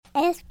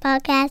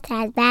podcast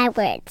has bad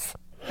words.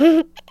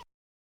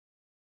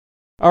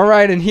 All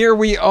right, and here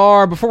we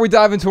are. Before we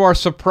dive into our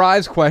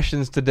surprise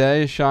questions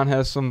today, Sean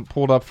has some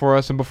pulled up for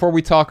us. And before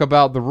we talk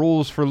about the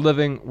rules for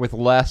living with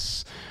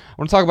less, I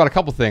want to talk about a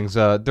couple things.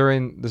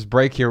 During this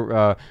break here,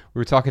 we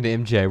were talking to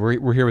MJ.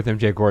 We're here with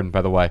MJ Gordon,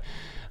 by the way.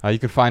 You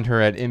can find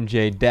her at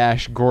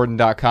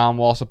mj-gordon.com.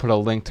 We'll also put a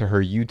link to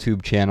her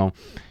YouTube channel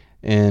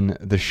in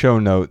the show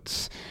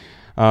notes.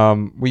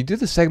 We do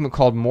this segment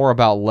called More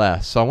About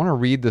Less. So I want to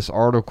read this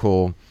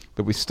article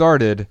that we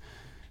started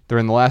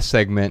during the last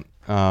segment.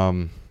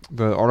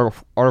 The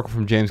article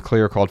from James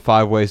Clear called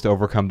 5 Ways to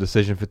Overcome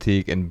Decision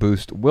Fatigue and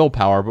Boost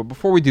Willpower. But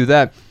before we do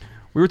that,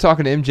 we were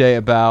talking to MJ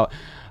about,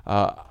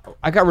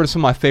 I got rid of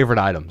some of my favorite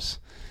items.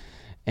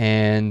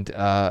 And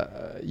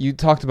you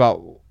talked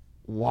about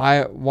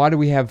why do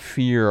we have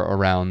fear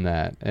around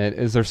that? And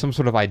is there some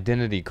sort of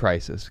identity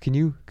crisis? Can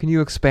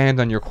you expand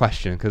on your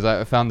question? Because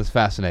I found this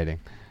fascinating.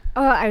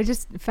 Oh, I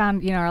just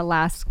found, our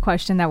last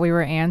question that we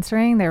were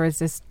answering, there was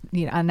this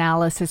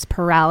analysis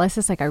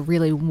paralysis, like I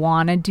really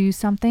want to do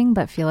something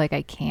but feel like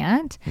I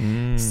can't.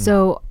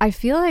 So I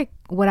feel like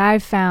what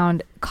I've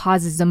found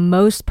causes the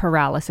most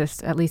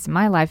paralysis, at least in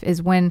my life,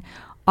 is when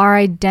our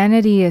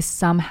identity is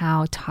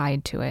somehow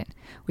tied to it.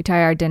 We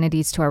tie our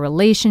identities to our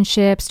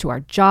relationships, to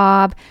our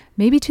job,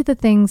 maybe to the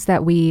things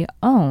that we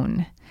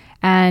own.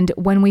 And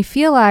when we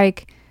feel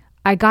like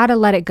I got to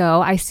let it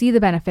go, I see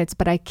the benefits,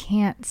 but I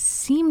can't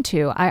seem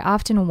to, I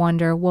often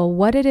wonder, well,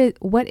 what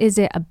is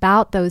it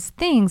about those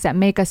things that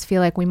make us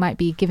feel like we might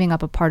be giving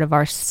up a part of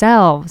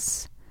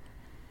ourselves?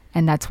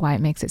 And that's why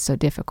it makes it so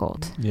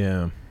difficult.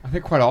 Yeah. I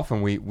think quite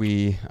often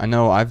I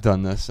know I've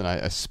done this, and I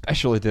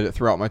especially did it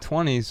throughout my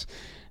 20s,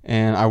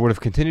 and I would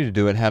have continued to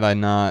do it had I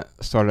not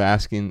started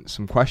asking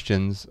some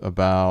questions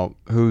about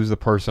who's the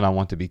person I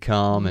want to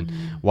become, and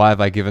why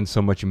have I given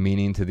so much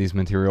meaning to these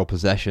material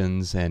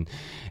possessions. And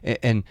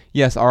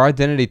yes, our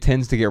identity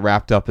tends to get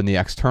wrapped up in the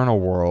external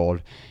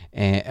world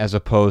as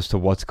opposed to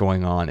what's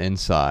going on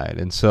inside.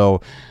 And so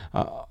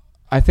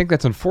I think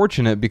that's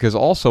unfortunate, because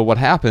also what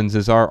happens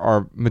is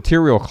our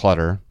material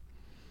clutter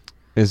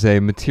is a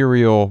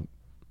material,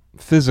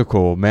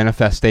 physical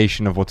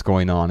manifestation of what's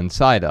going on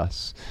inside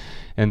us.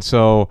 And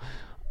so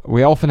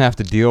we often have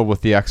to deal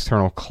with the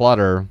external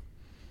clutter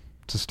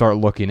to start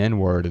looking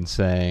inward and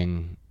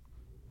saying,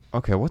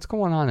 okay, what's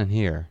going on in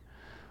here?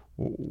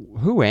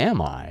 Who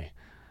am I?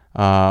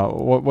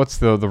 What's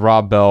the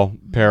Rob Bell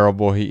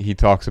parable he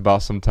talks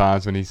about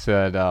sometimes when he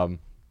said,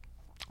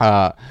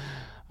 there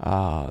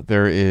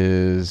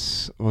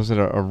is, was it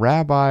a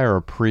rabbi or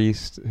a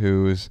priest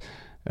who's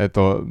at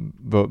the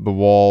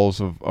walls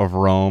of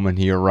Rome, and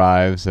he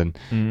arrives and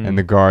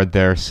the guard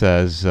there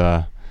says,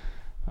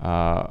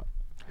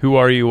 who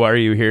are you? Why are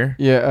you here?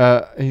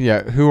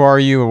 Yeah. Who are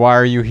you and why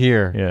are you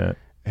here? Yeah.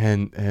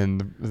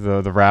 And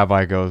the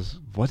rabbi goes,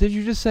 what did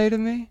you just say to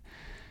me?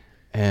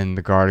 And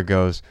the guard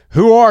goes,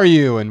 who are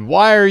you and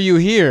why are you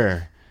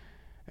here?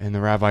 And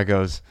the rabbi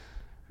goes,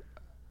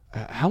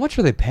 how much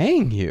are they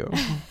paying you?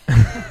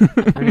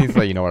 And he's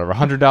like, whatever,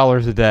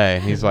 $100 a day.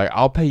 And he's like,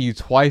 I'll pay you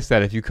twice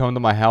that if you come to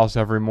my house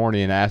every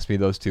morning and ask me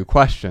those 2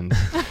 questions.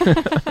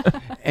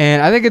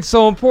 And I think it's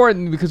so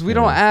important, because we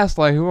don't ask,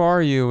 like, who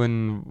are you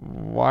and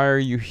why are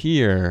you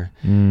here?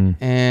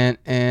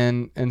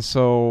 And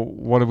so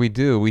what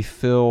do? We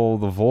fill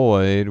the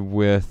void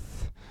with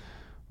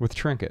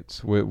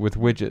trinkets, with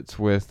widgets,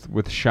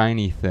 with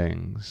shiny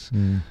things.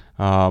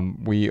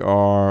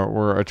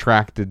 We're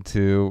attracted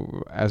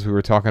to, as we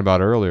were talking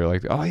about earlier,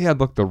 like, oh yeah,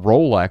 look, the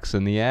Rolex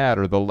in the ad,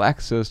 or the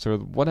Lexus, or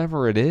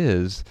whatever it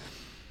is.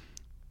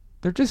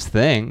 They're just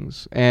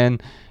things,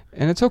 and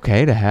it's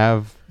okay to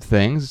have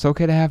things. It's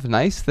okay to have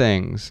nice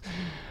things.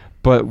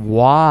 But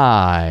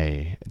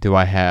why do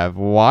I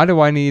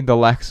need the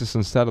Lexus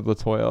instead of the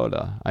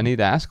Toyota? I need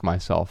to ask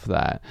myself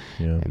that.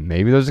 Yeah. And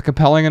maybe there's a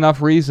compelling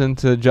enough reason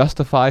to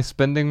justify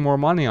spending more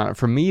money on it.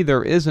 For me,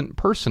 there isn't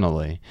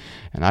personally.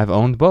 And I've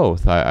owned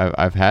both.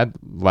 I've had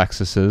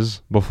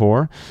Lexuses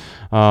before,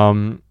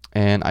 and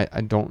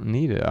I don't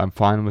need it. I'm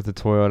fine with the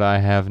Toyota I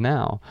have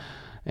now.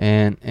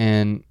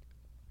 And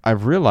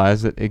I've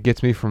realized that it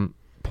gets me from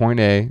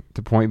point A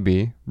to point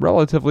B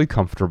relatively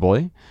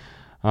comfortably,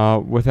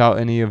 without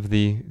any of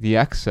the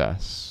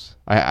excess.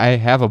 I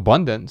have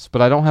abundance,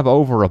 but I don't have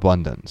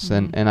overabundance,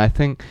 and I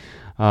think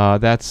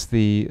that's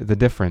the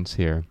difference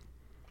here.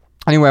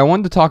 Anyway, I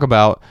wanted to talk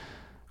about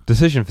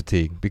decision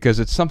fatigue, because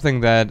it's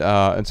something that,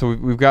 and so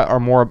we've got our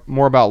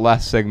more about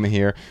less segment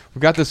here.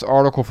 We've got this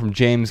article from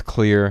James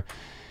Clear,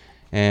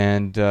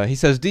 and he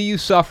says, do you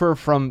suffer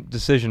from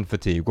decision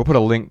fatigue? We'll put a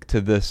link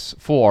to this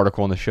full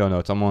article in the show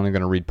notes. I'm only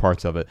going to read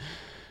parts of it.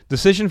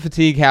 Decision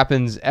fatigue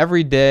happens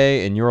every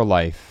day in your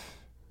life.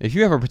 If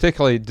you have a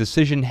particularly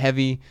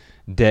decision-heavy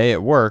day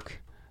at work,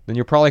 then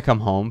you'll probably come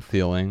home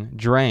feeling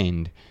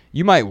drained.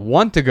 You might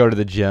want to go to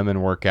the gym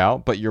and work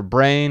out, but your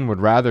brain would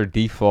rather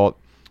default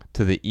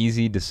to the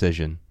easy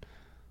decision.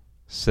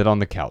 Sit on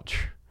the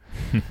couch.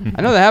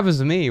 I know that happens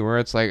to me, where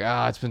it's like,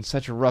 it's been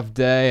such a rough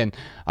day, and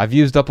I've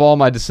used up all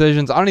my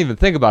decisions. I don't even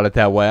think about it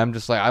that way. I'm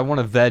just like, I want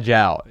to veg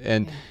out.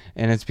 And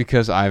And it's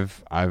because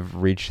I've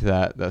reached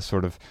that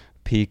sort of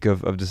peak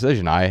of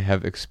decision. I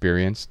have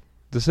experienced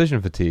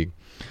decision fatigue.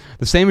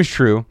 The same is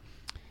true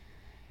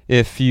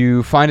if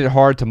you find it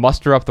hard to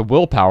muster up the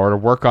willpower to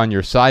work on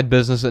your side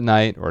business at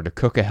night or to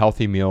cook a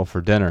healthy meal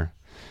for dinner.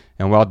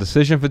 And while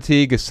decision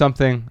fatigue is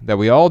something that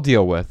we all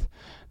deal with,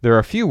 there are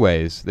a few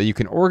ways that you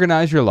can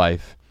organize your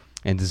life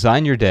and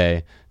design your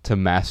day to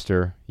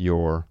master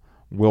your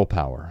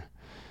willpower.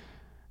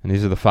 And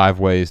these are the 5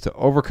 ways to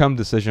overcome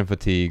decision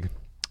fatigue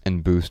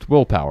and boost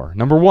willpower.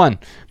 Number 1,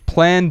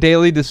 plan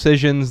daily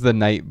decisions the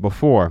night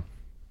before.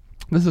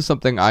 This is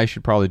something I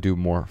should probably do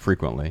more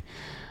frequently.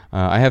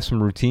 I have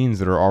some routines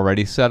that are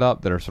already set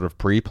up that are sort of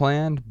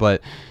pre-planned,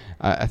 but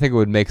I think it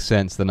would make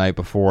sense the night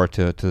before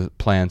to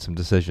plan some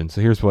decisions.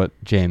 So here's what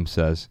James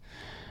says.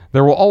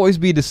 There will always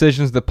be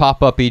decisions that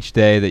pop up each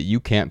day that you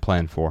can't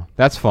plan for.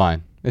 That's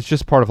fine. It's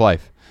just part of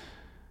life.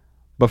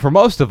 But for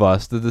most of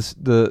us,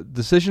 the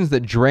decisions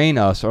that drain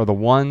us are the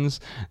ones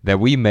that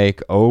we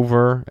make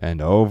over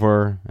and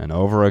over and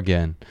over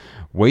again.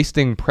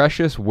 Wasting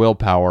precious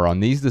willpower on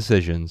these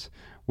decisions,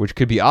 which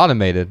could be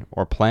automated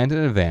or planned in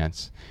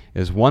advance,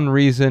 is one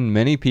reason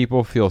many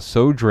people feel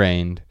so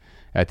drained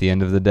at the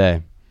end of the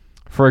day.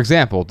 For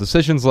example,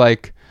 decisions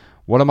like,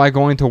 what am I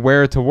going to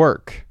wear to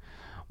work?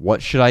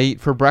 What should I eat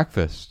for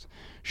breakfast?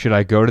 Should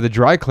I go to the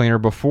dry cleaner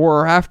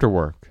before or after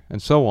work?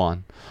 And so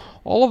on.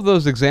 All of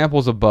those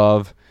examples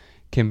above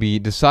can be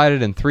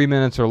decided in 3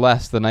 minutes or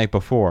less the night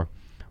before,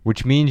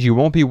 which means you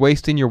won't be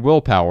wasting your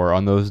willpower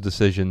on those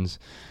decisions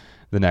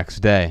the next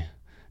day.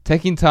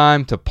 Taking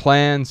time to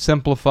plan,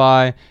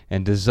 simplify,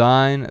 and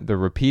design the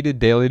repeated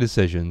daily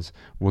decisions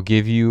will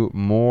give you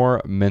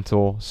more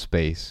mental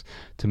space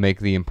to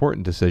make the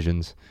important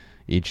decisions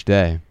each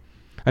day.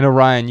 I know,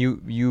 Ryan,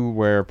 you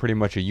wear pretty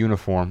much a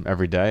uniform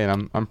every day,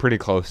 and I'm pretty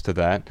close to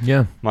that.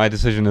 Yeah. My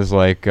decision is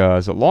like,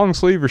 is it long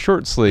sleeve or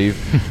short sleeve?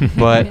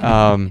 But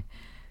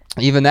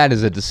even that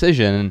is a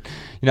decision.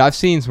 And I've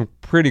seen some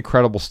pretty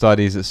credible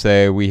studies that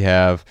say we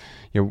have,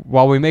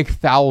 while we make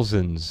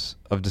thousands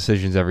of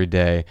decisions every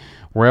day,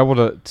 we're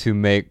able to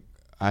make,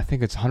 I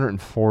think it's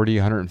 140,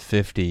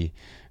 150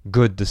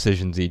 good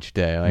decisions each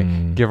day.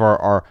 Like give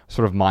our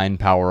sort of mind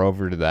power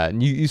over to that.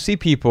 And you see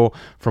people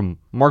from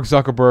Mark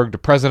Zuckerberg to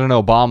President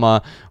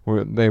Obama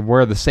where they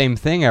wear the same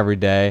thing every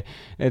day.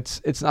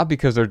 It's not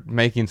because they're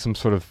making some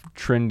sort of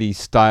trendy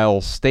style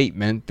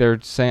statement.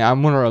 They're saying, I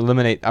want to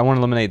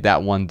eliminate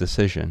that one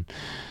decision.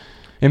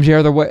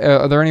 MJ,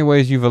 are there any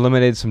ways you've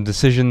eliminated some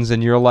decisions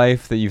in your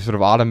life that you've sort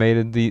of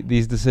automated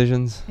these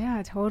decisions?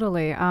 Yeah,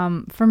 totally.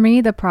 For me,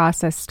 the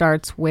process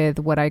starts with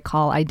what I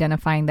call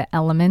identifying the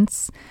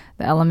elements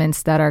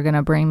that are going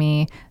to bring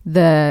me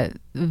the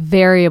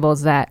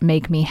variables that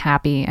make me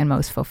happy and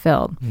most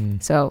fulfilled.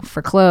 So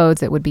for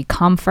clothes, it would be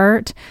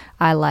comfort.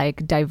 I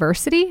like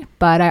diversity,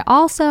 but I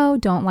also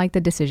don't like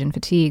the decision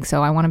fatigue.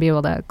 So I want to be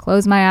able to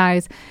close my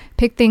eyes,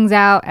 pick things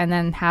out, and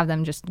then have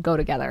them just go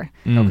together.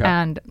 Okay.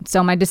 And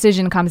so my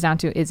decision comes down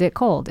to, is it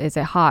cold? Is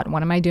it hot?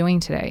 What am I doing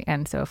today?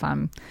 And so if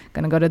I'm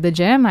going to go to the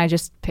gym, I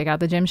just pick out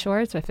the gym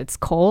shorts. If it's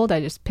cold, I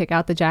just pick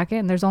out the jacket,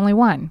 and there's only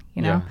one,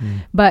 Yeah.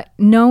 But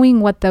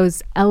knowing what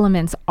those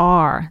elements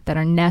are that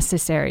are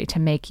necessary to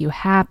make you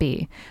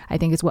happy, I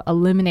think is what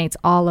eliminates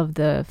all of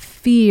the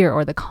fear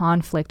or the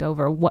conflict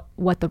over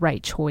what the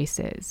right choice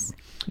is.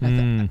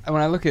 When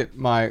I look at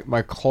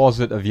my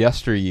closet of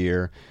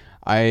yesteryear,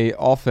 I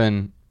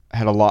often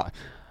had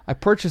I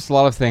purchased a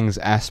lot of things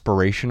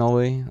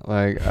aspirationally.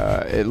 Like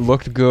it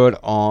looked good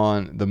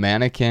on the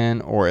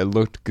mannequin, or it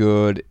looked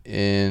good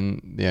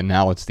in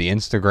now it's the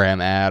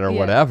Instagram ad or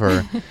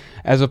whatever,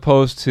 as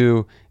opposed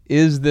to,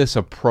 is this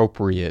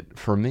appropriate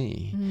for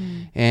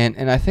me?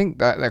 And I think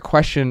that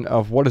question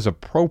of what is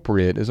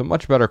appropriate is a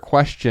much better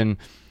question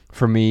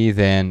for me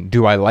than,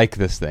 do I like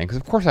this thing? Because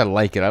of course I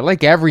like it. I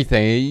like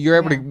everything. You're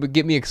able to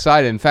get me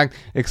excited. In fact,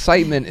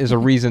 excitement is a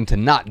reason to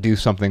not do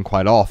something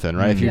quite often,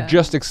 right? If you're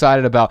just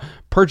excited about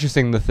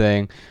purchasing the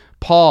thing,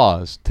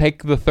 pause,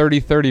 take the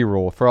 30-30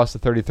 rule. For us, the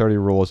 30-30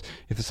 rule is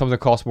if something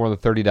costs more than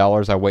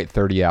 $30, I wait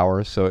 30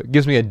 hours. So it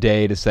gives me a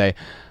day to say,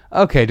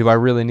 okay, do I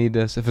really need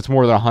this? If it's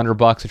more than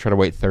 $100, I try to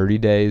wait 30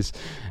 days.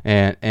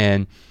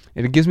 And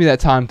it gives me that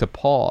time to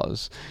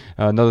pause.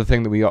 Another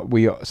thing that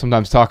we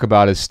sometimes talk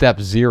about is step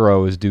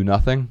 0 is do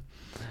nothing.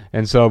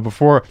 And so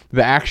before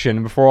the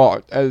action,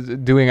 before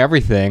doing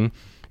everything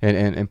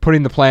and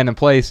putting the plan in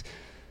place,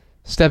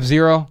 step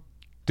 0,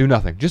 do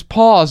nothing. Just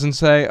pause and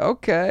say,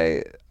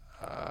 okay,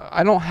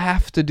 I don't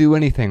have to do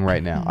anything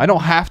right now. I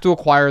don't have to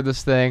acquire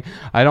this thing.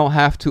 I don't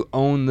have to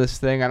own this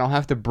thing. I don't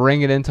have to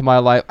bring it into my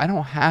life. I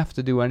don't have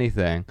to do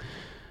anything.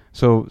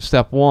 So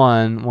step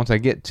 1, once I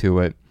get to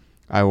it,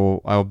 I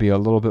will be a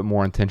little bit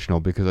more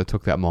intentional because I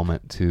took that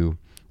moment to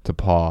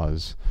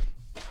pause.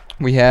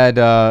 We had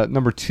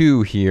number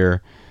 2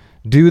 here.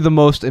 Do the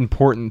most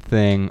important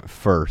thing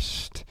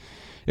first.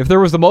 If there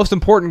was the most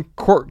important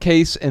court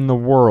case in the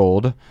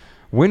world,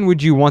 when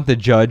would you want the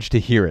judge to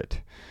hear it?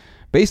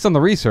 Based on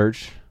the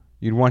research,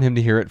 you'd want him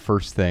to hear it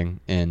first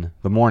thing in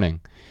the morning.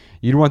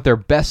 You'd want their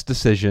best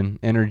decision,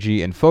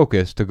 energy, and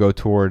focus to go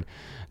toward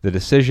the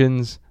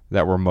decisions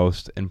that were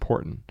most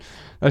important.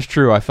 That's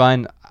true. I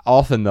find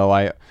often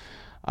though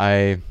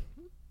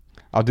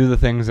I'll do the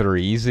things that are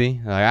easy.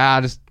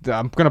 Like,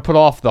 I'm going to put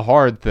off the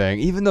hard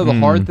thing, even though the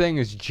hard thing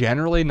is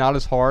generally not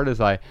as hard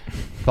as I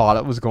thought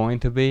it was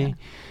going to be. Yeah.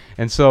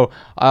 And so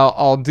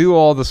I'll do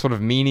all the sort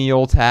of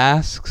menial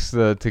tasks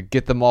to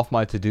get them off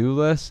my to-do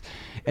list.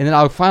 And then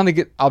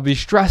I'll be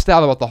stressed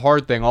out about the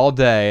hard thing all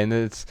day. And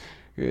it's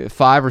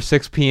 5 or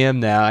 6 p.m.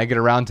 now. I get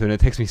around to it, and it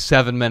takes me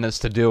 7 minutes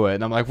to do it.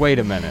 And I'm like, wait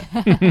a minute.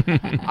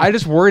 I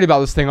just worried about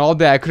this thing all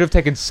day. I could have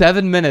taken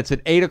 7 minutes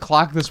at 8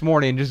 o'clock this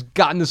morning and just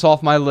gotten this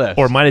off my list.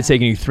 Or it might have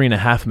taken you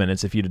 3.5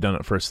 minutes if you'd have done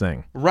it first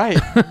thing. Right.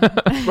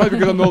 Right,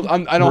 because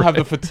I don't have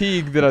the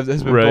fatigue that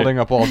has been building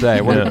up all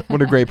day.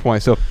 What a great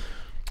point. So,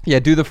 yeah,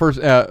 do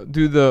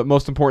the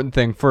most important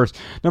thing first.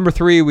 Number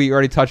 3, we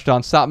already touched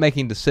on. Stop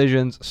making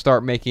decisions.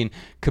 Start making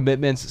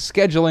commitments.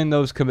 Scheduling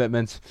those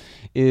commitments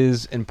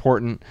is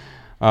important.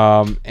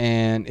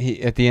 And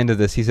at the end of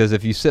this, he says,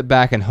 if you sit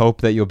back and hope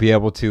that you'll be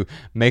able to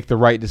make the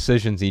right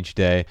decisions each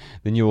day,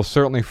 then you will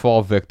certainly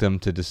fall victim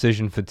to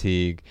decision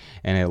fatigue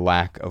and a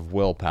lack of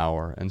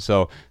willpower. And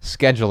so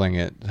scheduling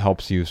it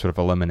helps you sort of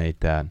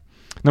eliminate that.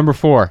 Number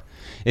 4,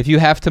 if you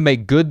have to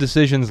make good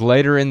decisions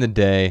later in the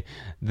day,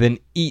 then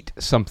eat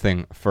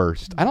something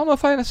first. I don't know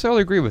if I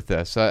necessarily agree with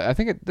this. I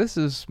think this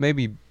is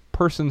maybe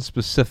person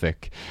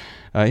specific.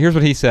 Here's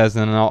what he says,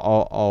 and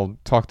I'll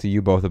talk to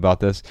you both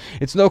about this.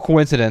 It's no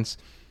coincidence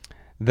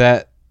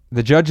that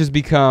the judges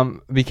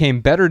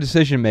became better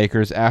decision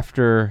makers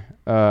after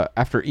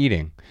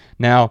eating.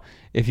 Now,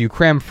 if you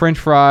cram French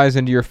fries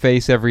into your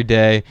face every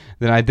day,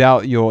 then I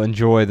doubt you'll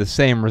enjoy the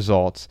same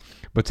results.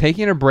 But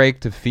taking a break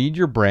to feed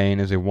your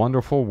brain is a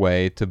wonderful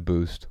way to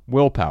boost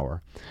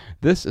willpower.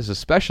 This is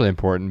especially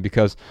important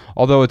because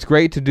although it's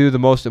great to do the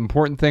most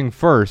important thing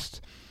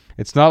first,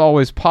 it's not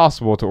always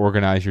possible to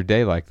organize your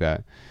day like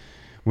that.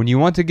 When you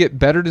want to get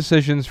better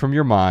decisions from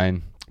your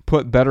mind,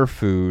 put better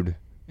food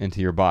into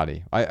your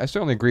body. I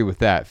certainly agree with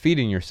that.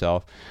 Feeding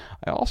yourself.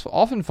 I also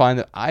often find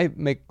that I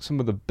make some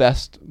of the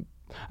best,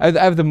 I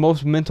have the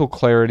most mental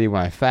clarity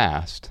when I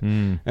fast.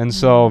 And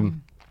so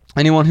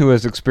anyone who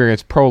has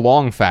experienced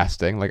prolonged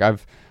fasting, like I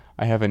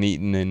haven't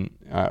eaten in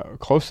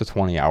close to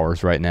 20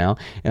 hours right now,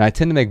 and I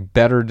tend to make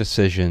better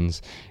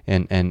decisions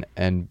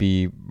and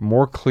be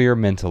more clear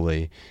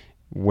mentally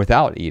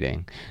without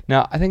eating.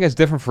 Now, I think that's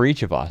different for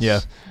each of us. Yeah.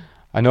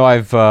 I know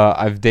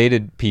I've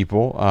dated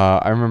people.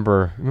 I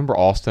remember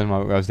Austin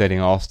when I was dating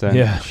Austin.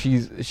 Yeah.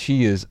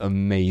 She is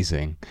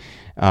amazing,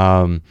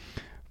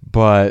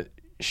 but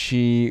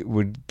she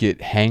would get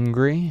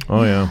hangry.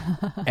 Oh yeah.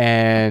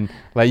 And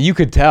like you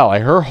could tell,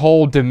 like her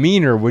whole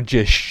demeanor would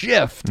just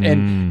shift,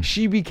 and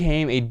she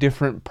became a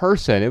different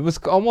person. It was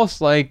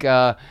almost like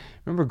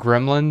remember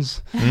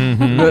Gremlins,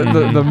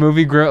 the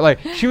movie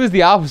Like she was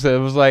the opposite. It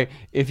was like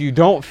if you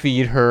don't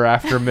feed her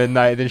after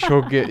midnight, then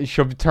she'll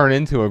turn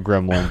into a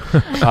gremlin.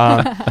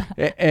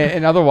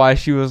 And otherwise,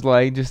 she was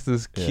like just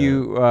this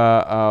cute,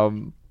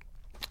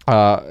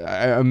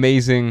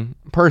 amazing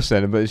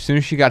person. But as soon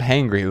as she got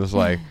hangry, it was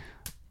like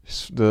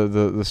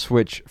the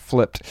switch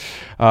flipped.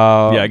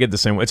 I get the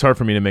same way. It's hard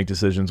for me to make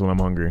decisions when I'm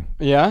hungry.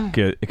 Yeah,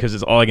 because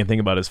it's all I can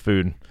think about is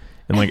food,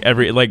 and like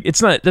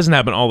it doesn't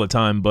happen all the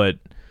time, but.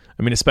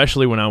 I mean,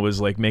 especially when I was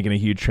like making a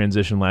huge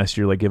transition last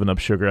year, like giving up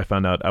sugar, I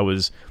found out I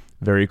was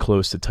very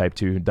close to type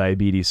 2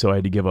 diabetes, so I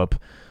had to give up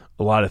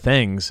a lot of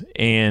things.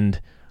 And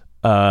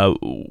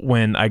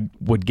when I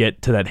would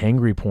get to that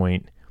hangry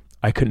point,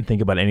 I couldn't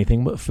think about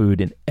anything but food,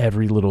 and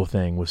every little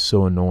thing was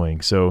so annoying.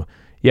 So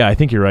yeah, I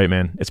think you're right,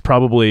 man. It's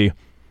probably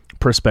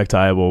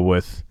perspectival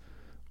with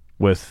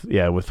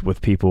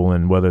people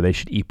and whether they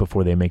should eat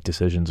before they make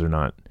decisions or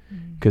not.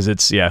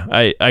 Because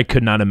I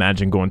could not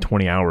imagine going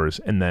 20 hours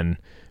and then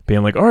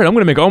being like, all right, I'm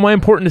going to make all my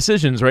important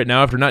decisions right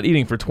now after not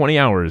eating for 20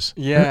 hours.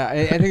 Yeah,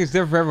 I think it's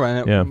different for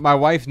everyone. Yeah. My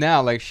wife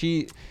now, like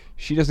she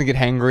doesn't get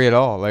hangry at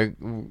all. Like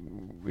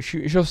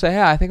she'll say,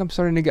 yeah, I think I'm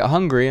starting to get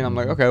hungry. And I'm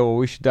like, okay, well,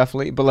 we should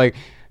definitely eat. But like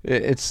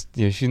it's,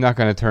 she's not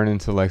going to turn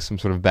into like some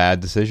sort of bad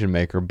decision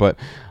maker. But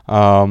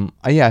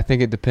I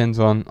think it depends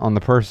on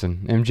the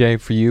person. MJ,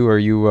 for you, are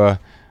you,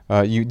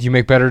 do you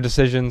make better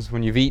decisions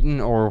when you've eaten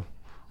or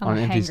I'm on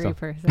a empty hangry stuff?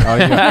 person. Oh,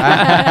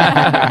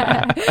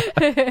 yeah.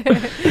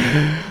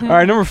 All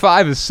right, number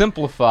 5 is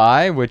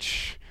simplify,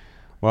 which,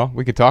 well,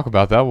 we could talk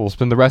about that. We'll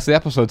spend the rest of the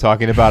episode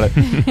talking about it.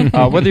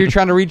 Whether you're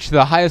trying to reach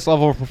the highest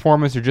level of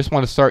performance or just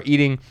want to start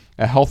eating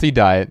a healthy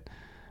diet,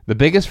 the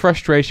biggest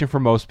frustration for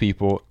most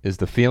people is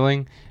the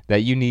feeling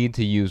that you need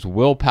to use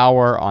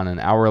willpower on an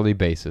hourly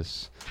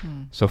basis.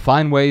 So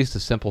find ways to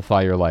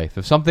simplify your life.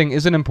 If something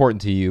isn't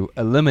important to you,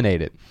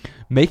 eliminate it.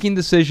 Making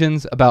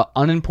decisions about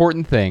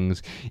unimportant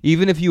things,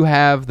 even if you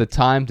have the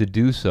time to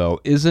do so,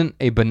 isn't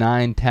a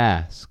benign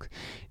task.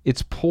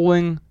 It's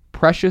pulling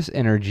precious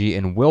energy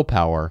and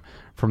willpower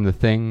from the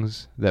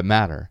things that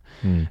matter.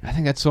 I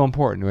think that's so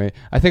important. Right?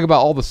 I think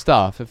about all the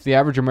stuff. If the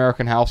average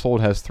American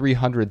household has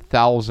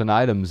 300,000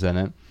 items in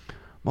it,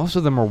 most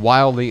of them are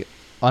wildly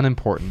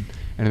unimportant,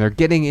 and they're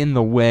getting in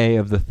the way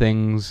of the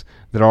things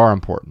that are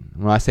important.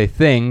 When I say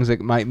things,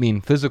 it might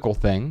mean physical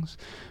things,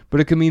 but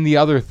it can mean the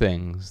other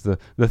things,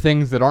 the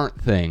things that aren't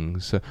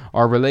things,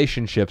 our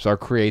relationships, our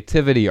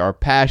creativity, our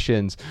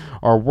passions,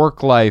 our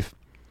work life,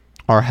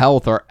 our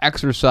health, our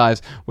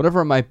exercise,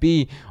 whatever it might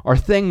be. Our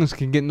things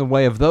can get in the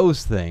way of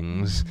those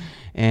things,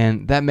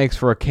 and that makes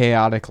for a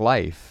chaotic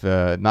life,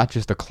 not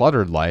just a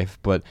cluttered life,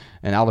 but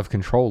an out of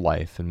control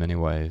life in many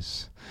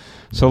ways.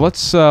 So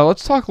let's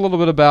talk a little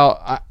bit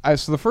about.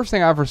 So the first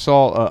thing I ever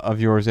saw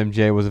of yours,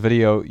 MJ, was a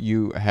video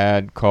you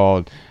had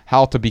called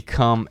 "How to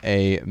Become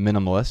a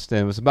Minimalist," and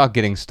it was about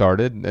getting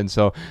started. And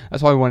so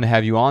that's why we wanted to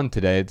have you on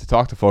today to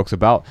talk to folks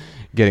about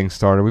getting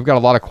started. We've got a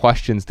lot of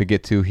questions to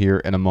get to here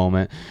in a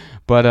moment,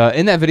 but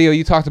in that video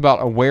you talked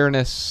about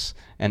awareness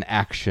and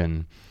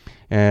action,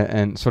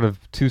 and sort of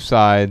two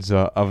sides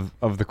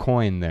of the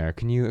coin there.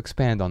 Can you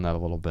expand on that a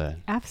little bit?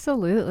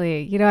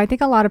 Absolutely. You know, I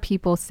think a lot of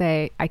people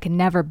say, I can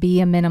never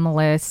be a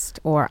minimalist,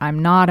 or I'm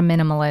not a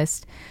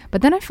minimalist.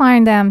 But then I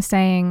find them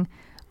saying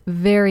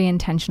very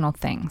intentional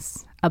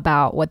things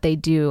about what they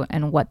do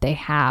and what they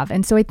have.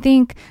 And so I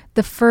think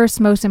the first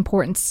most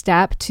important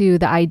step to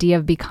the idea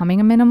of becoming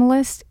a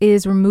minimalist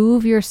is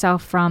remove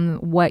yourself from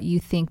what you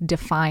think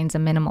defines a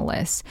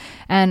minimalist,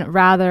 and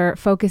rather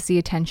focus the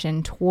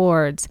attention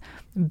towards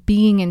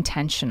being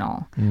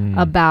intentional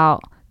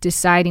about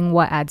deciding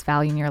what adds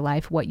value in your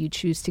life, what you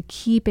choose to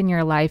keep in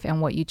your life,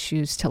 and what you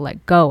choose to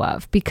let go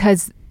of,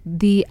 because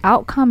the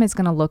outcome is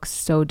going to look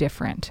so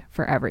different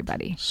for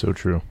everybody. So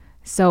true.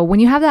 So when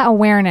you have that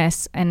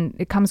awareness, and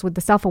it comes with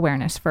the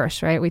self-awareness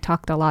first, right? We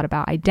talked a lot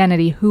about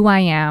identity, who I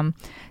am,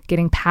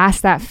 getting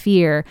past that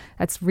fear.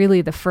 That's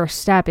really the first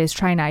step, is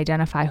trying to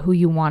identify who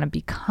you want to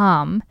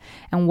become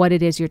and what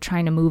it is you're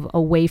trying to move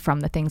away from,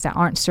 the things that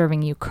aren't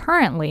serving you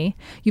currently.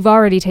 You've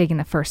already taken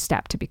the first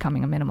step to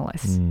becoming a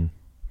minimalist.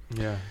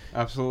 Yeah,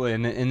 absolutely.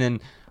 And then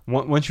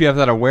once you have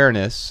that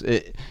awareness,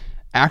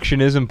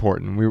 action is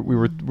important. We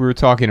were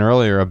talking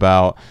earlier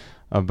about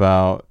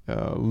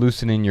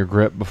loosening your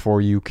grip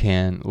before you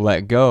can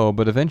let go,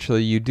 but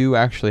eventually you do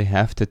actually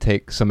have to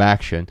take some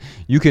action.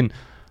 You can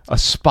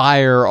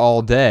aspire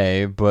all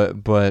day,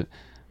 but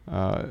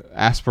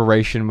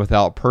aspiration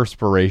without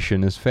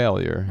perspiration is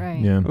failure. Right.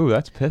 Yeah. Ooh,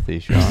 that's pithy,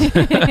 Sean.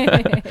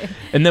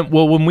 And then,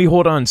 well, when we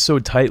hold on so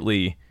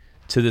tightly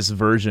to this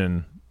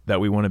version that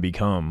we want to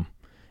become,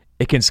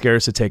 it can scare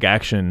us to take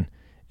action,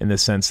 in the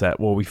sense that,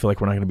 well, we feel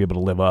like we're not going to be able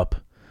to live up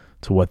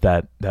to what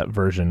that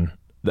version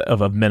of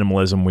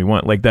minimalism we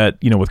want. Like that,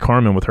 with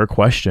Carmen, with her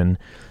question,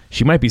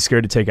 she might be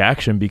scared to take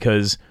action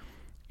because,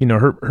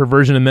 her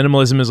version of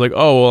minimalism is like,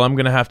 oh, well, I'm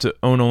going to have to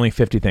own only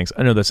 50 things.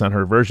 I know that's not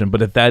her version,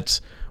 but if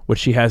that's what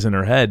she has in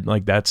her head,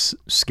 like, that's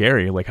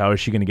scary. Like, how is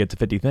she going to get to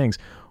 50 things?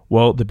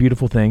 Well, the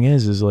beautiful thing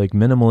is like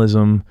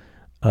minimalism,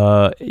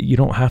 you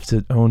don't have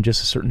to own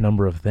just a certain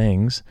number of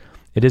things.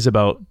 It is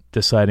about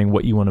deciding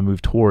what you want to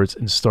move towards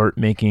and start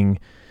making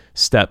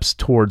steps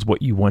towards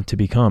what you want to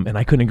become. And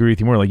I couldn't agree with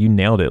you more. Like, you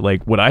nailed it.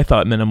 Like, what I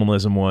thought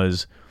minimalism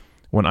was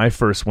when I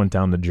first went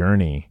down the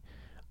journey,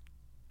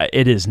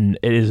 it is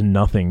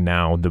nothing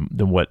now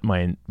than what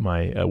my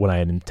what I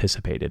had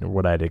anticipated or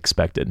what I had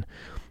expected.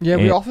 Yeah,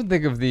 we often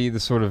think of the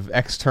sort of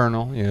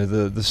external,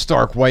 the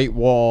stark white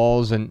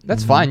walls, and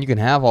that's fine. You can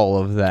have all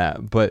of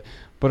that, but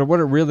what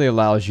it really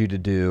allows you to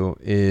do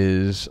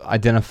is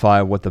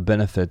identify what the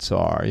benefits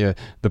are.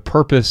 The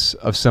purpose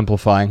of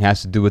simplifying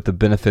has to do with the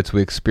benefits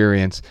we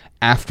experience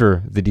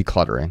after the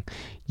decluttering.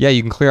 Yeah,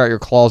 you can clear out your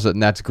closet,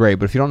 and that's great,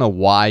 but if you don't know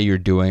why you're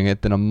doing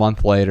it, then a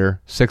month later,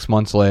 6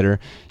 months later,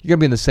 you're going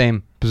to be in the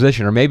same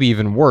position, or maybe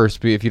even worse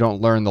if you don't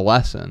learn the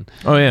lesson.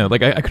 Oh, yeah.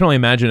 Like, I can only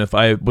imagine if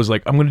I was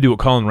like, I'm going to do what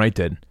Colin Wright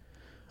did.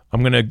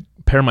 I'm going to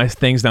pare my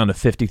things down to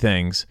 50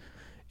 things,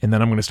 and then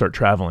I'm going to start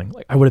traveling.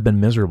 Like, I would have been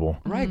miserable.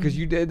 Right, because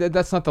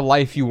that's not the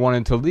life you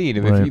wanted to lead.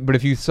 Right. But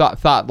if you thought,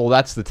 well,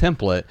 that's the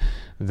template,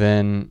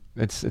 then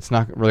it's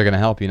not really going to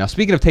help you. Now,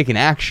 speaking of taking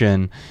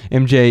action,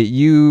 MJ,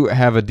 you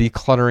have a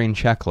decluttering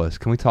checklist.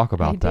 Can we talk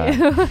about that?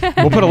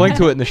 We'll put a link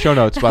to it in the show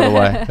notes, by the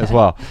way, as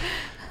well.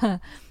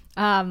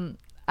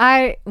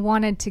 I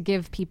wanted to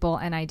give people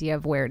an idea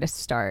of where to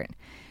start.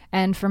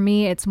 And for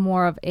me, it's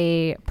more of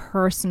a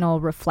personal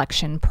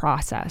reflection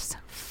process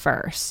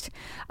first.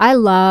 I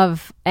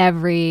love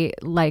the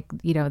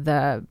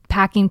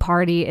packing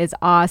party is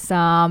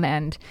awesome,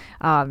 and,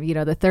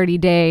 the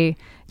 30-day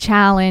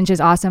challenge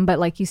is awesome. But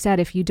like you said,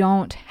 if you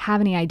don't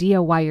have any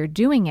idea why you're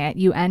doing it,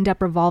 you end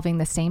up revolving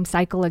the same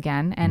cycle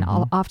again. And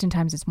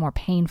oftentimes it's more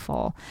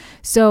painful.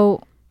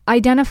 So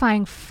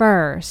identifying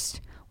first,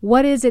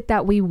 what is it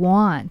that we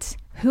want?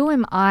 Who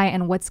am I,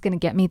 and what's going to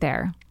get me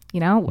there?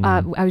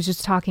 I was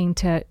just talking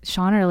to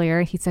Sean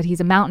earlier. He said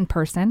he's a mountain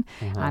person.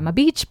 I'm a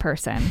beach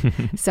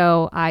person.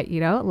 So I,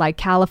 like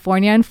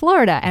California and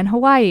Florida and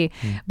Hawaii.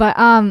 But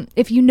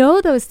if you know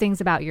those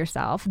things about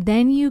yourself,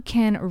 then you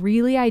can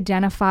really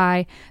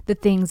identify the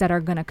things that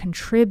are going to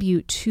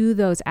contribute to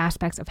those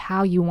aspects of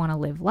how you want to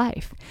live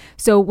life.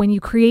 So when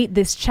you create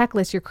this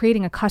checklist, you're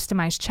creating a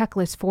customized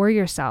checklist for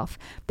yourself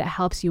that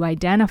helps you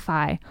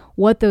identify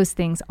what those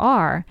things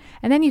are.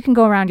 And then you can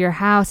go around your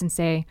house and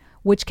say,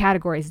 which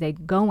categories they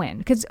go in.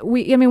 Because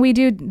we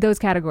do those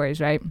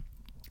categories, right?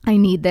 I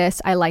need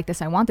this, I like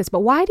this, I want this. But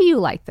why do you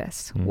like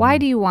this? Why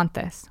do you want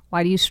this?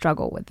 Why do you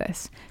struggle with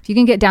this? If you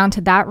can get down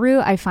to that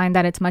root, I find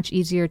that it's much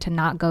easier to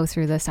not go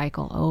through the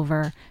cycle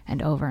over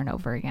and over and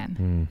over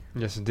again.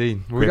 Yes,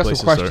 indeed. Great We got place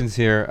some to questions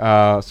here.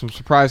 Some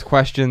surprise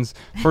questions.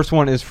 First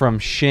one is from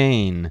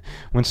Shane.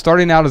 When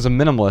starting out as a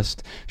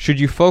minimalist, should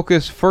you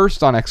focus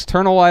first on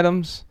external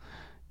items,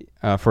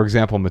 for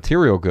example,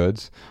 material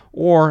goods,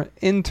 or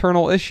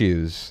internal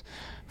issues?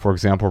 For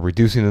example,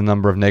 reducing the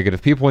number of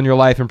negative people in your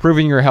life,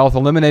 improving your health,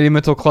 eliminating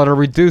mental clutter,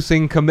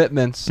 reducing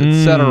commitments,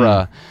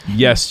 etc.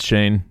 Yes,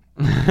 Shane.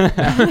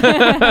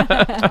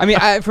 I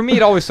mean, for me,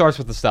 it always starts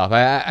with the stuff.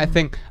 I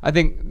think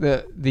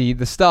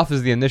the stuff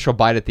is the initial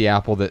bite at the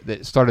apple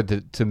that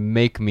started to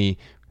make me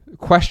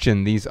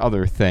question these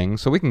other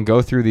things. So we can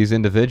go through these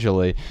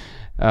individually.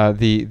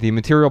 The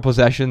material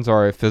possessions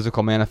are a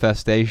physical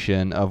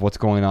manifestation of what's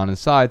going on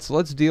inside. So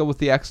let's deal with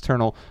the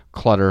external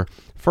clutter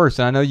first.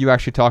 And I know you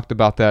actually talked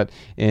about that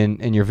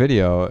in your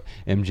video,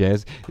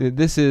 MJ.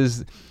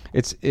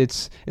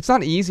 It's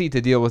not easy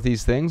to deal with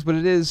these things, but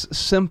it is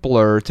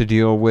simpler to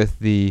deal with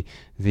the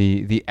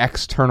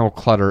external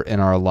clutter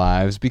in our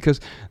lives, because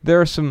there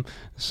are some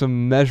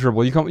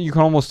measurable. You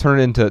can almost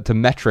turn it into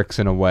metrics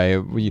in a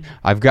way.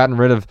 I've gotten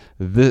rid of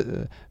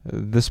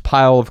this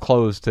pile of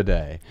clothes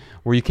today,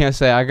 where you can't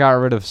say I got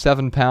rid of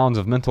 7 pounds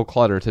of mental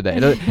clutter today.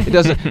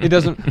 It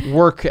doesn't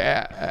work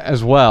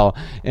as well.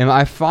 And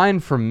I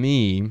find for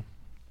me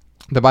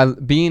that by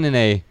being in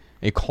a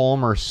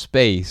calmer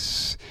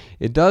space,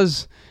 it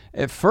does.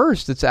 At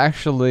first, it's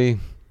actually,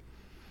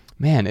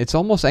 it's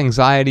almost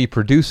anxiety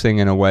producing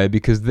in a way,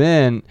 because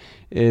then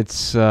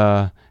it's,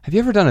 have you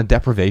ever done a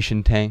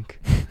deprivation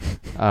tank?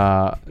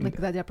 Like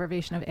the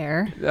deprivation of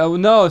air?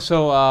 No,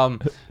 so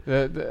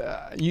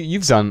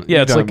you've done Yeah,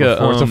 you've it's done like it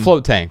before. It's a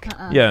float tank.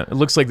 Yeah, it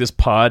looks like this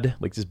pod,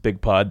 like this big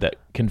pod that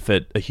can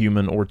fit a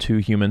human or 2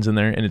 humans in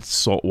there, and it's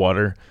salt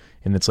water,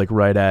 and it's like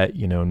right at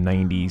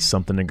 90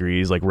 something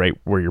degrees, like right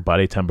where your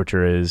body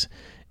temperature is,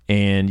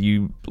 and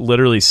you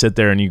literally sit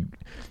there and you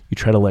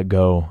try to let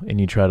go, and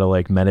you try to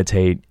like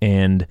meditate,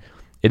 and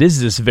it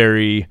is this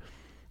very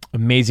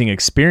amazing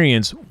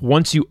experience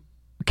once you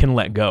can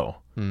let go.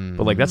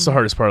 But like that's the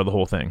hardest part of the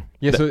whole thing.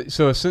 Yeah,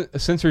 so a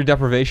sensory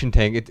deprivation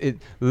tank,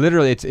 it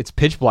literally it's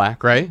pitch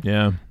black, right?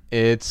 Yeah.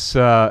 It's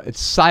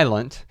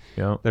silent.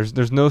 Yeah.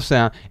 There's no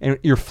sound, and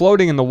you're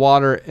floating in the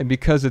water, and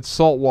because it's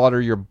salt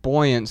water, you're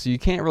buoyant, so you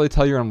can't really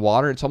tell you're in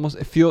water.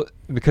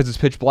 Because it's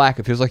pitch black,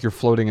 it feels like you're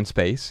floating in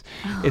space.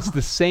 It's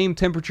the same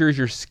temperature as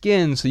your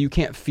skin, so you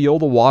can't feel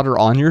the water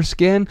on your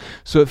skin.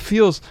 So it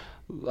feels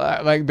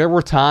like there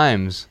were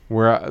times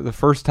where the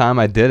first time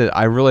I did it,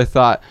 I really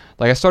thought,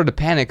 like, I started to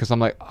panic because I'm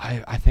like,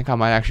 I think I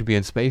might actually be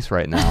in space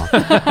right now.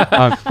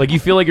 Like you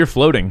feel like you're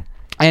floating.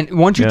 And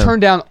once you turn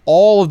down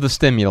all of the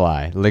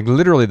stimuli, like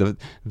literally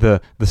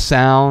the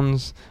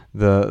sounds,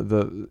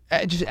 the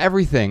just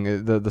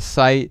everything, the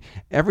sight,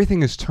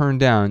 everything is turned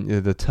down.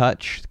 The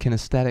touch,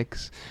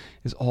 kinesthetics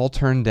is all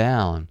turned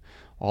down.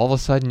 All of a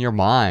sudden, your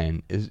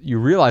mind you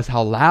realize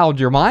how loud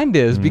your mind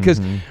is, because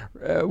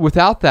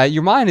without that,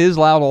 your mind is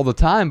loud all the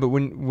time. But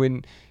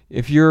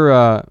if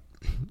you're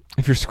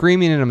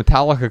screaming in a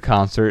Metallica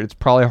concert, it's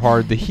probably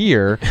hard to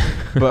hear.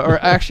 Or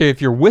actually, if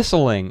you're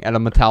whistling at a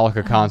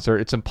Metallica concert,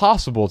 it's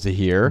impossible to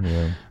hear.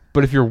 Yeah.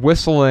 But if you're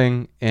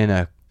whistling in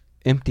a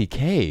empty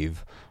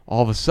cave,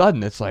 all of a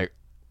sudden it's like,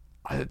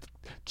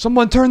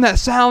 someone turn that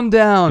sound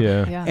down.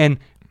 Yeah.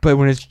 But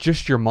when it's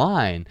just your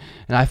mind,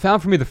 and I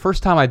found for me the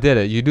first time I did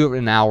it, you do it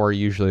in an hour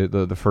usually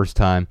the first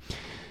time,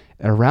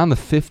 at around the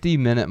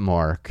 50-minute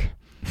mark.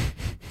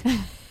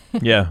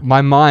 Yeah.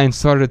 My mind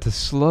started to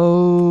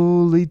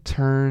slowly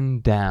turn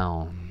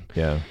down.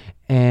 Yeah.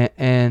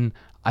 And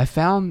I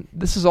found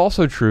this is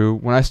also true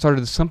when I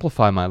started to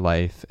simplify my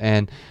life,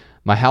 and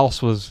my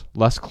house was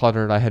less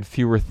cluttered. I had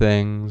fewer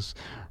things.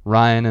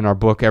 Ryan, in our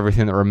book,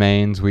 Everything That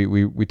Remains,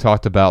 we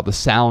talked about the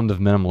sound of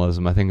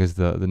minimalism, I think is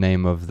the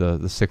name of the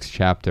 6th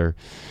chapter,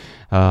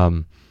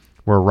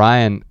 where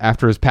Ryan,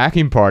 after his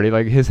packing party,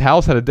 like his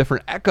house had a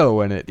different echo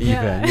in it even.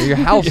 Yeah. Your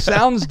house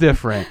sounds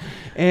different.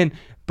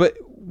 But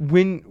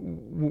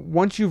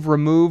once you've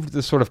removed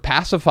the sort of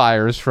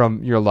pacifiers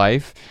from your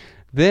life,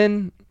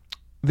 then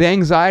the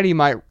anxiety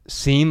might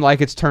seem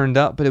like it's turned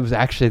up, but it was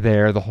actually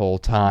there the whole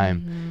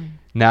time.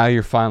 Now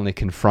you're finally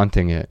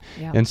confronting it.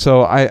 Yeah. And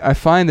so I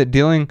find that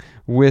dealing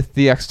with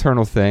the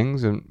external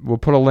things, and we'll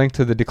put a link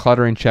to the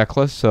decluttering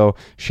checklist, so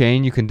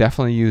Shane, you can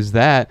definitely use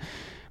that.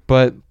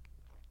 But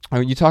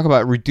you talk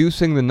about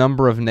reducing the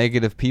number of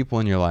negative people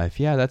in your life.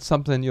 Yeah, that's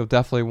something you'll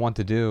definitely want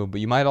to do,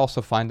 but you might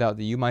also find out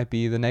that you might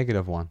be the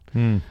negative one.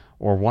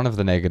 Or one of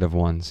the negative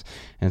ones.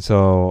 And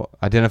so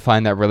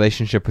identifying that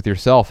relationship with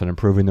yourself and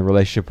improving the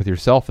relationship with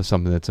yourself is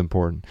something that's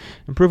important.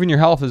 Improving your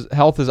health is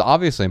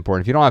obviously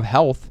important. If you don't have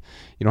health,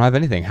 you don't have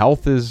anything.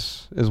 Health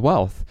is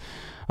wealth.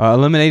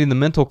 Eliminating the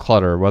mental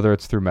clutter, whether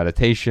it's through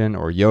meditation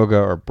or yoga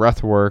or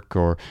breath work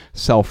or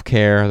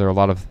self-care. There are a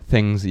lot of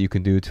things that you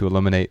can do to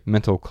eliminate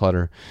mental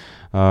clutter.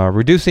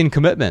 Reducing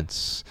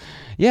commitments.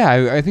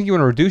 Yeah, I think you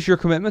want to reduce your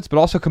commitments, but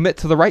also commit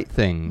to the right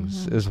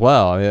things as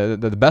well.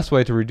 The best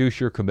way to reduce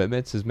your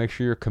commitments is make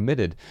sure you're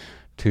committed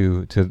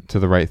to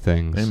the right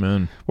things.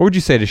 Amen. What would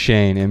you say to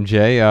Shane,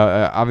 MJ?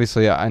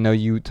 Obviously, I know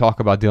you talk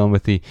about dealing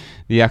with the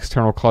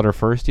external clutter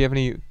first. Do you have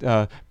any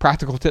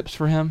practical tips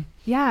for him?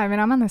 Yeah, I mean,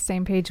 I'm on the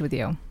same page with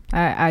you.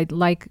 I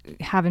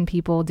like having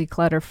people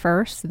declutter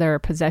first their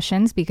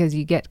possessions because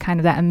you get kind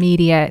of that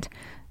immediate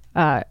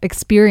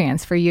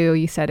experience for you.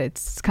 You said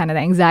it's kind of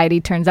the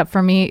anxiety turns up.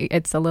 For me,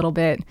 it's a little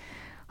bit,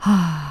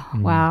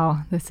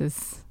 wow, this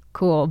is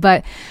cool.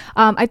 But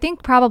I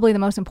think probably the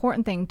most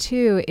important thing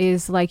too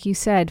is, like you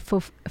said,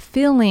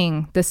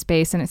 filling the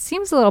space. And it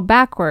seems a little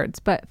backwards,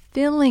 but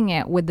filling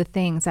it with the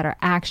things that are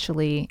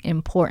actually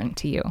important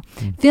to you.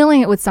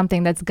 Filling it with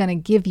something that's going to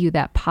give you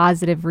that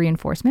positive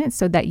reinforcement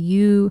so that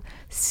you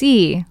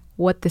see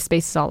what the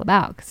space is all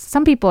about. 'Cause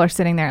some people are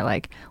sitting there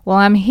like, well,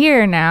 I'm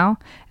here now,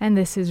 and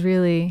this is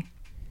really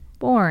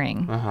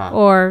boring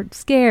or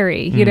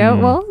scary, you know?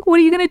 Well, what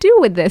are you going to do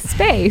with this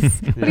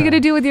space? What are you going to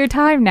do with your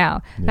time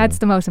now? That's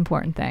the most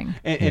important thing.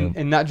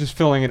 And not just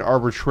filling it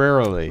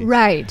arbitrarily.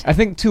 Right. I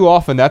think too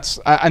often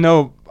I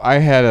know I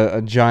had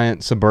a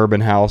giant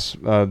suburban house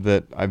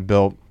that I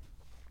built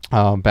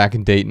back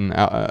in Dayton,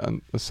 a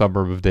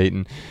suburb of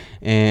Dayton,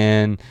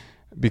 and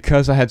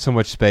because I had so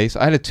much space,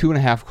 I had a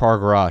 2.5 car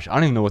garage. I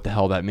don't even know what the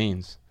hell that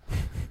means.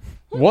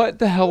 What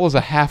the hell is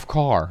a half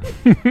car?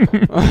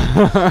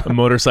 A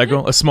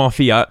motorcycle, a small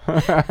Fiat.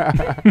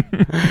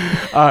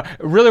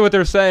 Really what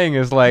they're saying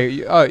is like,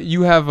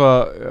 you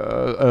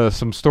have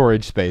some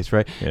storage space,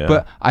 right? Yeah.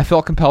 But I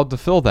felt compelled to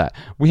fill that.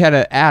 We had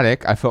an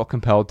attic. I felt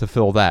compelled to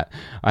fill that.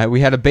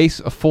 We had a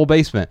full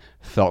basement.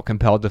 Felt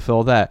compelled to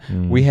fill that.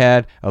 We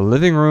had a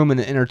living room and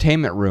an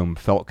entertainment room.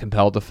 Felt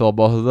compelled to fill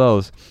both of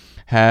those.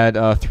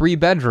 Had 3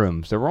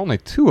 bedrooms. There were only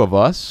 2 of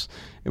us.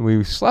 And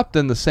we slept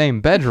in the same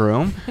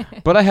bedroom,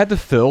 but I had to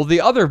fill the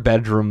other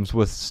bedrooms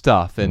with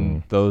stuff.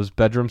 And those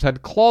bedrooms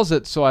had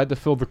closets, so I had to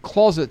fill the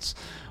closets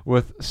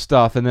with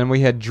stuff. And then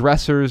we had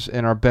dressers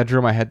in our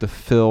bedroom I had to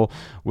fill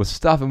with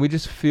stuff. And we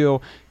just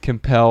feel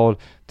compelled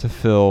to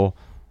fill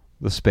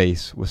the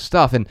space with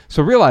stuff. And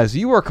so realize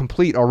you are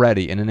complete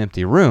already in an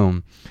empty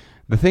room.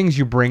 The things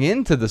you bring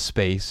into the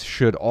space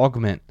should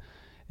augment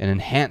and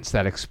enhance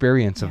that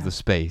experience of the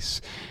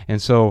space.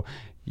 And so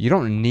you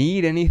don't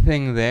need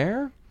anything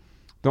there.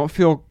 Don't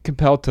feel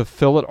compelled to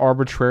fill it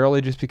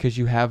arbitrarily just because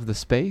you have the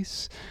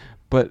space.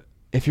 But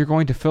if you're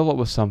going to fill it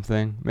with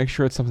something, make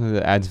sure it's something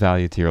that adds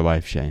value to your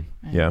life, Shane.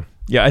 Yeah.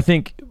 Yeah, I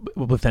think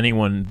with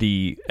anyone,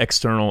 the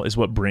external is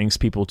what brings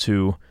people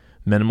to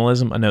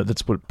minimalism. I know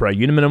that's what brought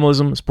you to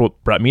minimalism. It's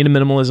what brought me to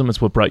minimalism. It's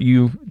what brought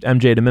you,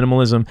 MJ, to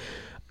minimalism.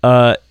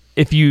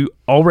 If you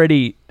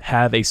already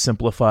have a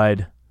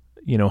simplified,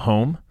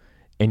 home,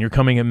 and you're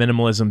coming at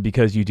minimalism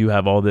because you do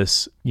have all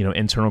this,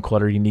 internal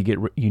clutter you need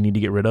to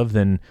get rid of,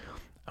 then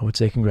I would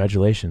say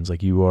congratulations.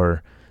 Like, you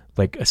are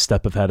like a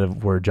step ahead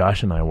of where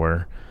Josh and I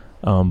were.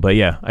 But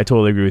yeah, I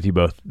totally agree with you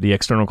both. The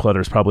external clutter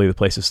is probably the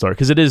place to start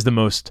because it is the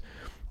most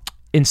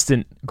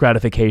instant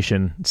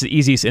gratification. It's the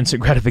easiest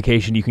instant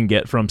gratification you can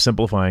get from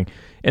simplifying.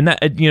 And that,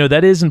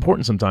 that is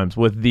important sometimes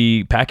with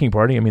the packing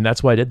party. I mean,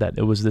 that's why I did that.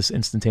 It was this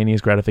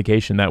instantaneous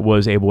gratification that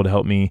was able to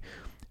help me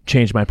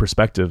change my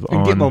perspective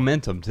and get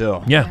momentum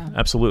too. Yeah,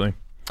 absolutely.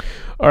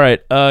 All right.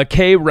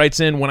 Kay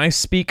writes in, when I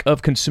speak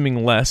of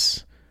consuming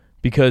less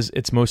because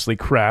it's mostly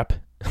crap.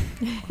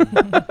 She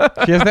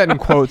has that in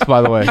quotes,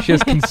 by the way. She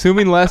has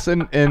consuming less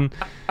and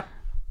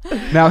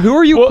now who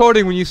are you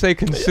quoting when you say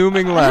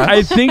consuming less?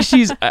 I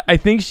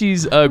think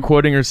she's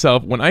quoting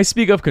herself. When I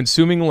speak of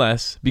consuming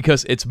less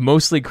because it's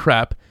mostly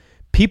crap,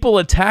 people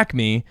attack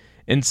me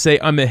and say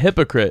I'm a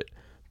hypocrite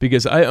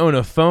because I own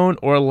a phone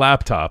or a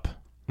laptop.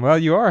 Well,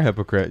 you are a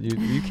hypocrite.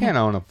 You can't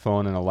own a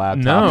phone and a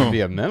laptop and be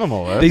a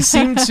minimalist. They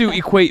seem to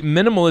equate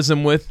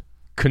minimalism with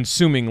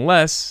consuming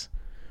less,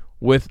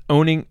 with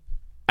owning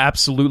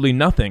absolutely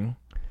nothing.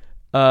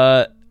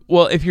 Well,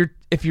 if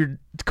you're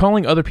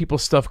calling other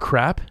people's stuff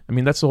crap, I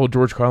mean, that's the whole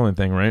George Carlin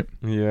thing, right?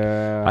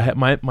 Yeah. I have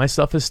my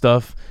stuff is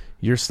stuff.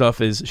 Your stuff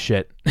is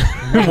shit.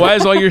 Why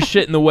is all your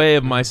shit in the way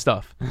of my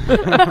stuff?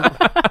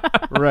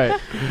 Right.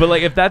 But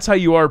like, if that's how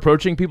you are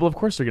approaching people, of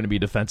course they're going to be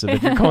defensive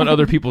if you're calling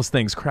other people's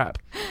things crap.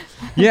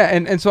 Yeah,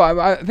 and so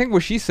I think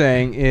what she's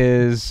saying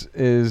is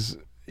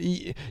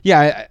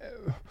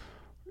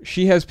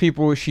she has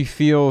people she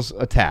feels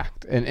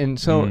attacked, and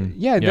so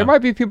there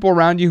might be people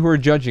around you who are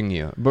judging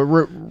you, but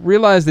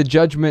realize that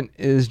judgment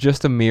is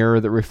just a mirror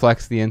that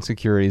reflects the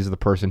insecurities of the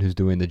person who's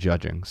doing the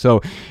judging.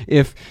 So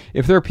if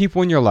there are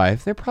people in your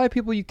life, they're probably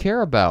people you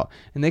care about,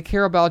 and they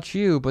care about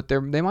you, but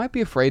they might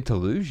be afraid to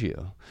lose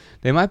you.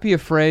 They might be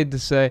afraid to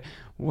say,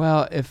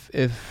 well,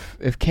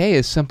 if Kay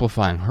is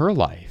simplifying her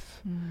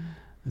life,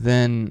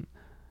 then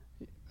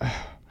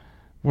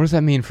what does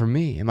that mean for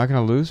me? Am I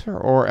going to lose her?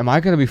 Or am I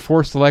going to be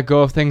forced to let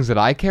go of things that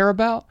I care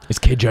about? Is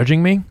Kay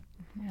judging me?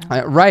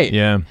 Right.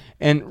 Yeah.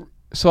 And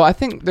So I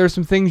think there's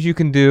some things you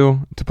can do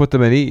to put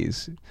them at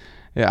ease.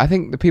 Yeah, I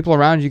think the people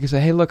around you can say,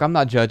 hey, look, I'm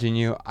not judging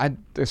you. I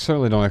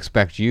certainly don't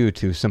expect you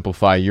to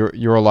simplify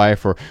your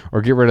life or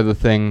get rid of the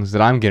things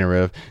that I'm getting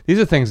rid of. These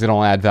are things that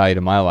don't add value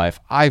to my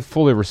life. I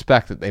fully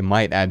respect that they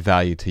might add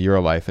value to your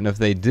life. And if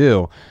they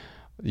do,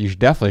 you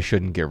definitely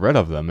shouldn't get rid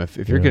of them. If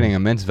you're getting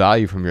immense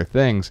value from your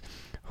things,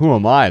 who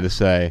am I to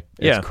say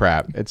it's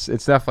crap? It's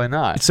definitely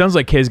not. It sounds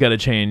like Kay's got to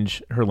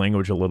change her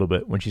language a little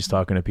bit when she's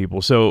talking to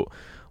people. So,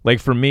 like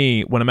for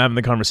me, when I'm having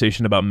the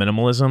conversation about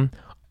minimalism,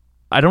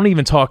 I don't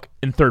even talk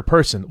in third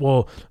person.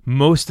 Well,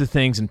 most of the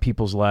things in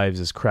people's lives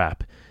is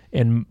crap,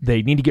 and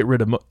they need to get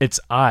rid of.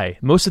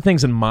 Most of the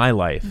things in my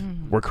life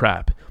were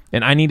crap,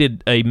 and I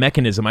needed a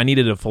mechanism. I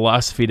needed a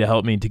philosophy to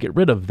help me to get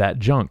rid of that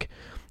junk.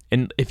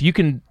 And if you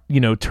can,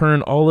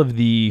 turn all of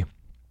the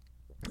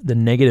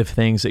negative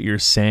things that you're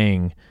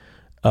saying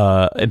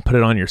and put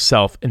it on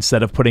yourself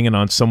instead of putting it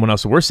on someone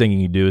else. The worst thing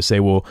you can do is say,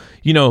 well,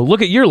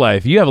 look at your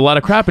life. You have a lot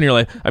of crap in your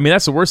life. I mean,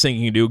 that's the worst thing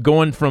you can do.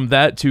 Going from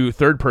that to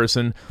third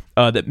person,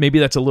 that maybe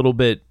that's a little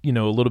bit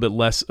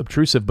less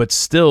obtrusive, but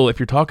still, if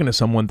you're talking to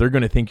someone, they're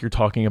going to think you're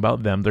talking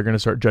about them. They're going to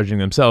start judging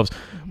themselves.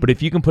 But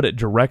if you can put it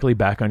directly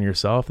back on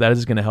yourself, that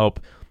is going to help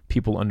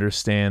people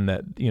understand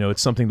that,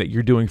 it's something that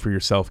you're doing for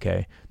yourself,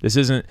 Kay. This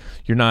isn't,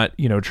 you're not,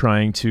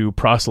 trying to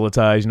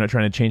proselytize, you're not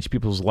trying to change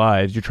people's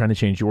lives, you're trying to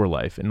change your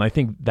life. And I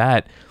think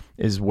that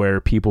is where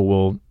people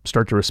will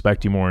start to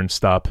respect you more and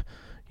stop,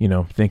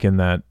 thinking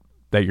that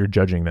you're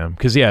judging them.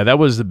 Because, that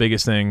was the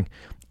biggest thing.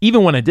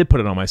 Even when I did put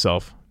it on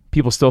myself,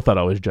 people still thought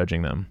I was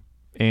judging them.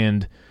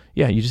 And,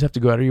 you just have to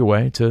go out of your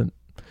way to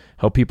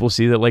help people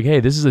see that, like,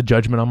 hey, this is a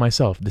judgment on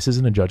myself. This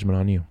isn't a judgment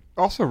on you.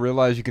 Also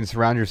realize you can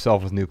surround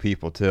yourself with new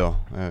people too.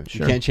 Sure.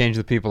 You can't change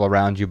the people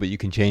around you, but you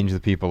can change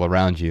the people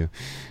around you,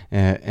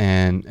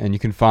 and you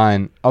can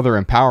find other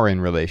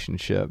empowering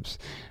relationships.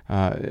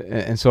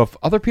 And so if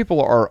other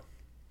people are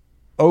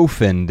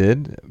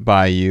offended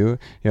by you,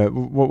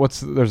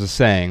 there's a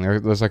saying.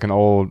 There's like an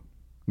old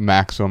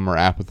maxim or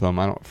apothegm.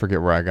 I don't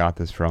forget where I got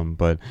this from,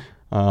 but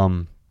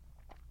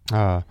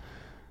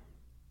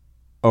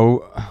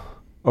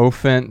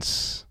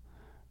offense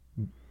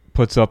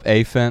puts up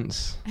a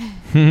fence.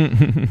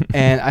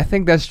 And I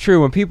think that's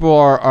true. When people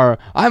are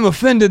I'm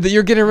offended that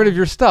you're getting rid of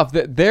your stuff,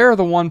 that they're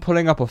the one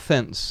putting up a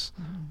fence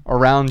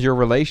around your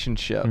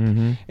relationship.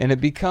 And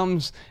it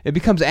becomes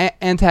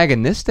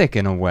antagonistic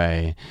in a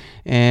way.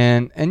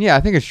 And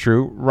I think it's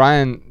true.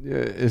 Ryan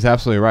is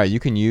absolutely right. You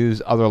can use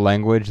other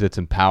language that's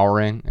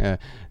empowering.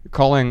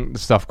 Calling the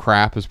stuff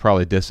crap is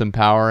probably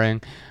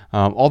disempowering.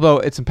 Although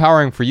it's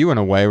empowering for you in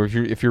a way, where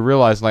if you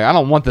realize, like, I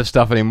don't want this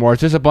stuff anymore,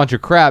 it's just a bunch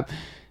of crap,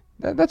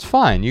 that's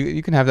fine.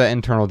 You can have that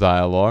internal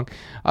dialogue.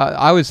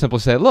 I would simply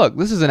say, look,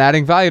 this isn't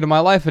adding value to my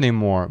life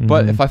anymore,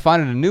 but if I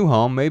find it a new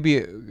home,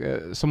 maybe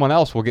someone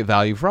else will get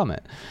value from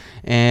it.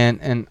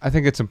 And I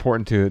think it's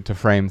important to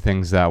frame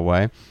things that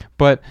way.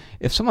 But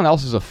if someone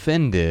else is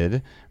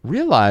offended,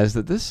 realize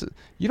that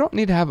you don't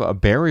need to have a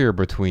barrier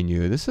between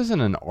you. This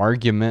isn't an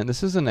argument.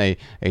 This isn't a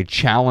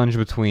challenge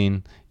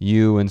between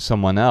you and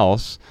someone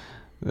else.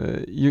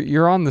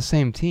 You're on the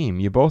same team.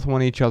 You both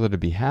want each other to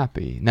be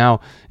happy.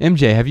 Now,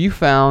 MJ, have you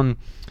found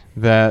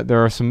that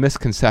there are some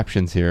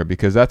misconceptions here?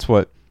 Because that's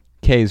what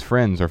Kay's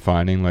friends are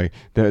finding. Like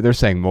they're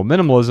saying, well,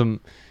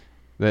 minimalism,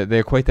 they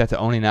equate that to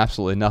owning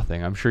absolutely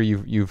nothing. I'm sure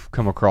you've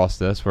come across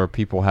this, where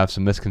people have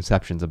some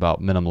misconceptions about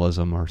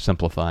minimalism or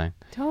simplifying.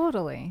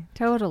 Totally.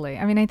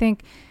 I mean, I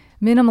think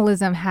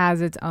minimalism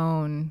has its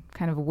own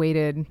kind of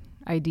weighted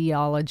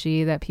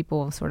ideology that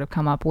people sort of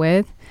come up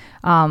with,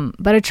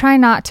 but I try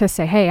not to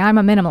say, hey, I'm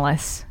a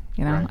minimalist,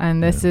 right.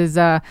 And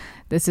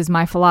this is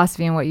my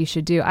philosophy and what you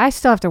should do. I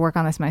still have to work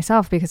on this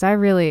myself, because I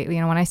really,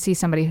 when I see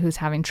somebody who's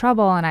having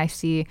trouble and I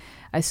see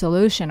a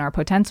solution or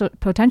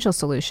potential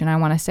solution, I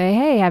want to say,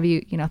 hey, have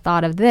you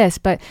thought of this?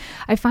 But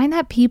I find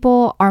that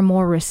people are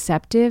more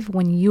receptive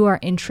when you are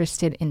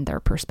interested in their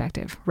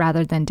perspective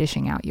rather than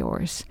dishing out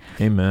yours.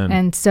 Amen.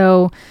 And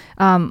so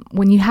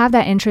when you have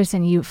that interest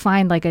and you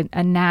find like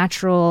a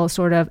natural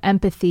sort of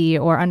empathy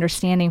or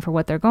understanding for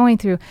what they're going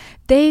through,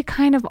 they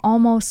kind of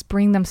almost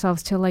bring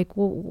themselves to like,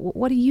 well,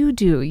 what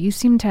do? You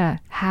seem to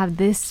have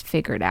this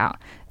figured out.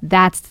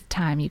 That's the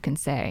time you can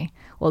say,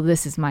 well,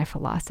 this is my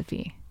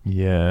philosophy.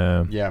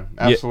 Yeah,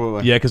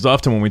 absolutely. Yeah, because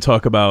often when we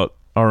talk about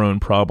our own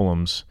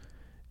problems,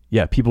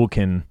 people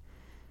can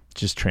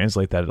just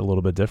translate that a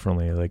little bit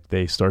differently. Like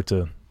they start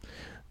to,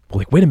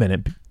 like, wait a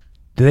minute, do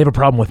they have a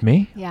problem with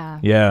me?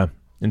 Yeah.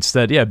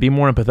 Instead, be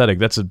more empathetic.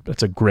 That's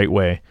a great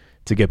way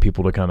to get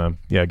people to kind of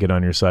get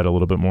on your side a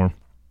little bit more.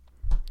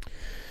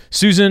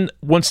 Susan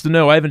wants to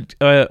know.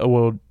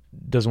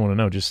 Doesn't want to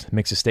know, just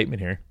makes a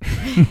statement here.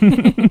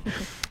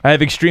 I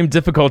have extreme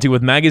difficulty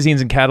with magazines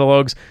and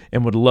catalogs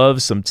and would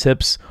love some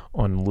tips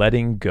on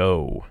letting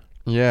go.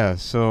 Yeah,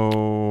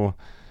 so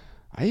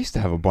I used to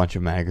have a bunch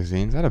of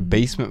magazines. I had a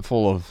basement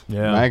full of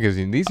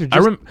magazines. These are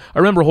just... I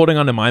remember holding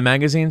on to my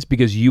magazines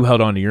because you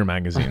held on to your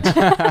magazines.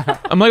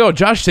 I'm like, oh,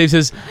 Josh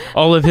saves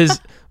all of his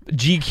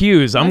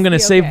GQs. I'm gonna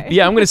save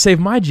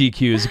my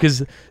GQs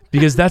because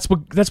because that's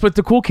what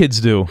the cool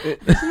kids do.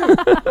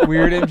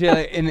 Weird, MJ.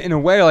 Like, in a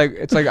way, like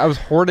it's like I was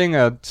hoarding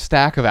a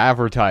stack of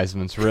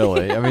advertisements.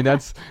 Really, I mean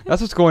that's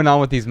what's going on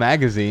with these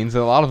magazines.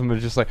 And a lot of them are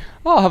just like,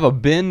 oh, I'll have a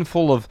bin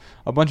full of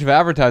a bunch of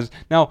advertisements.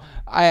 Now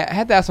I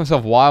had to ask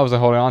myself, why was I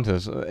holding on to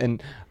this?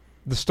 And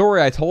the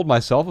story I told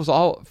myself was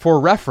all for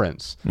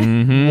reference.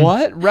 Mm-hmm.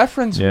 What?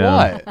 Reference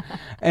what?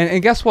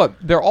 And guess what?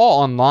 They're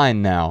all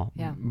online now,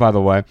 by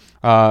the way.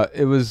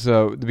 It was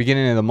the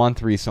beginning of the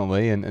month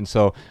recently, and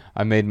so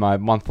I made my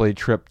monthly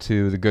trip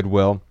to the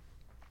Goodwill,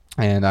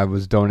 and I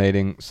was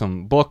donating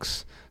some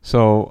books.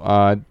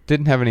 So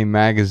didn't have any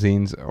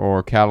magazines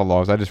or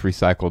catalogs. I just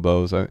recycled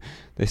those.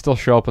 They still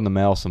show up in the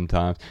mail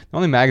sometimes. The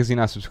only magazine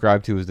I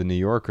subscribe to is The New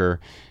Yorker,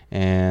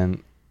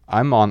 and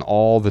I'm on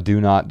all the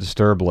do not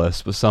disturb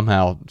lists, but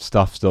somehow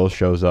stuff still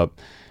shows up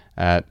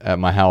at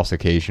my house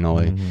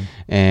occasionally. Mm-hmm.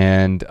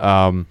 And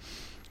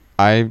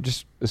I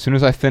just, as soon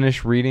as I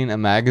finish reading a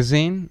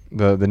magazine,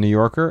 the New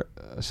Yorker,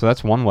 so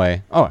that's one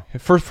way. Oh,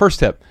 first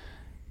tip.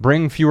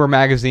 Bring fewer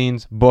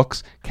magazines,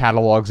 books,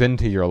 catalogs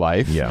into your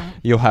life. Yeah.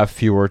 You'll have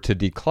fewer to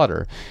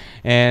declutter.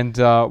 And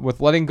with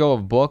letting go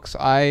of books,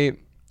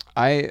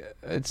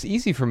 it's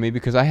easy for me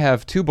because I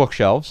have 2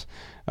 bookshelves.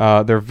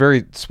 They're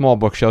very small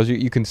bookshelves.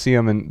 You can see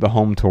them in the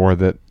home tour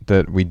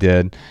that we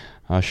did.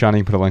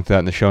 Shawnee put a link to that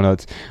in the show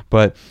notes.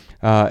 But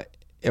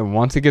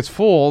once it gets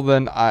full,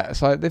 then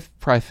they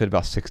probably fit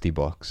about 60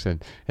 books.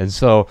 And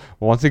so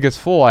once it gets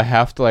full, I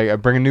have to I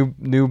bring a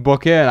new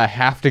book in. I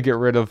have to get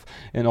rid of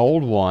an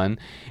old one.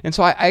 And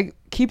so I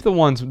keep the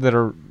ones that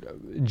are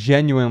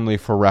genuinely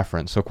for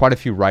reference. So quite a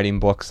few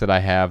writing books that I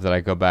have that I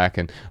go back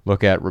and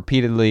look at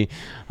repeatedly.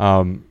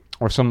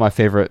 Or some of my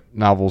favorite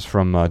novels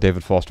from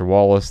David Foster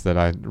Wallace that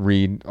I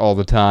read all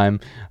the time,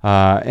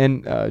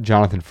 and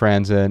Jonathan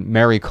Franzen,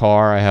 Mary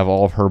Carr. I have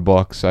all of her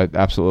books. I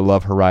absolutely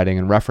love her writing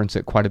and reference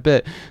it quite a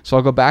bit, so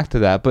I'll go back to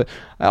that. But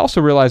I also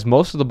realize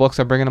most of the books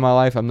I bring into my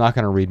life, I'm not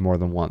going to read more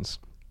than once.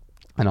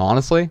 And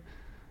honestly,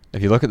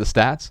 if you look at the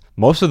stats,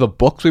 most of the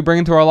books we bring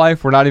into our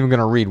life, we're not even going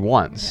to read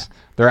once. Yeah.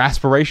 They're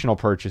aspirational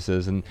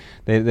purchases, and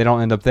they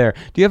don't end up there.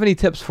 Do you have any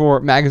tips for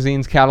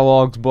magazines,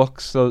 catalogs,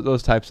 books,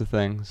 those types of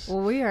things?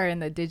 Well, we are in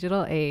the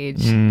digital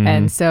age,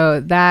 and so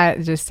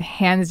that just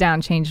hands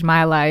down changed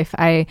my life.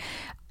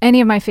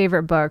 Any of my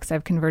favorite books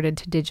I've converted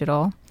to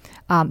digital.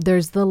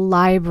 There's the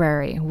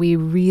library we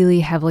really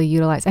heavily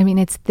utilize. I mean,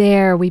 it's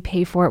there. We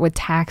pay for it with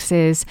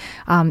taxes.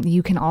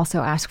 You can also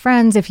ask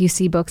friends if you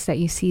see books that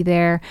you see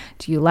there.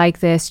 Do you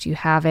like this? Do you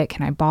have it?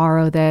 Can I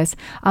borrow this?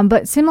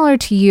 But similar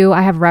to you,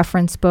 I have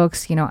reference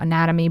books,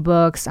 anatomy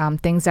books,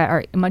 things that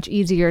are much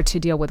easier to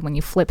deal with when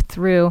you flip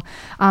through.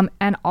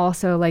 And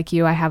also, like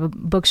you, I have a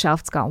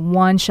bookshelf. It's got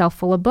one shelf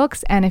full of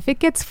books. And if it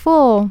gets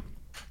full,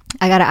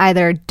 I got to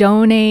either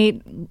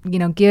donate,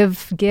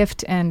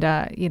 gift, and,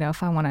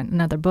 if I want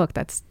another book,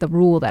 that's the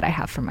rule that I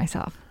have for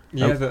myself.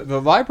 Yeah, the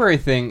library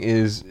thing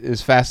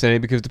is fascinating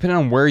because depending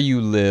on where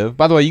you live,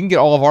 by the way, you can get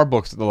all of our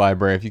books at the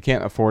library if you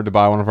can't afford to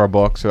buy one of our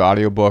books or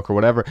audiobook or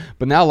whatever.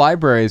 But now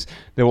libraries,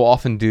 they will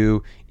often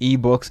do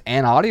ebooks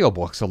and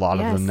audiobooks, a lot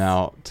of them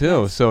now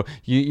too. Yes. So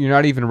you're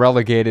not even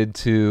relegated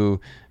to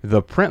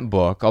the print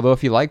book. Although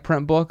if you like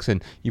print books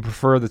and you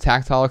prefer the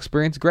tactile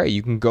experience, great.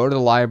 You can go to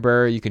the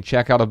library, you can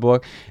check out a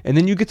book, and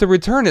then you get to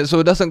return it so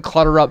it doesn't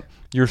clutter up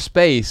your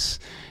space.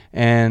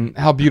 And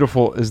how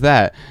beautiful is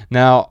that?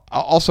 Now,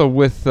 also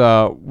with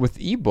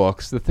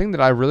ebooks, the thing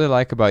that I really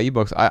like about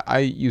ebooks, I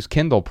use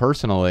Kindle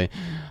personally.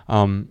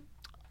 I'm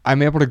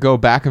able to go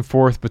back and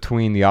forth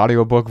between the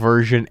audiobook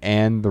version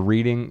and the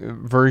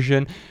reading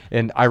version.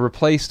 And I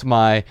replaced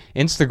my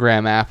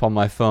Instagram app on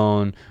my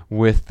phone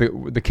with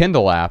the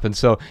Kindle app. And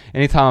so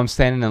anytime I'm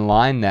standing in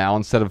line now,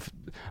 instead of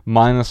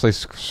mindlessly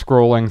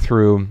scrolling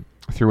through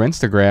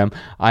Instagram,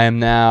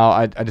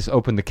 I just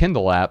open the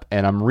Kindle app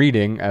and I'm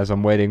reading as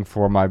I'm waiting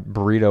for my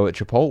burrito at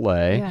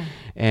Chipotle,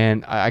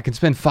 and I can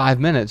spend 5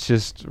 minutes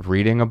just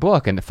reading a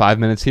book, and 5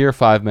 minutes here,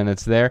 5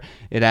 minutes there,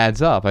 it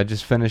adds up. I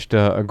just finished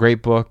a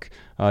great book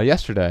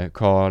yesterday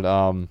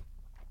called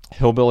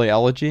Hillbilly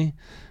Elegy.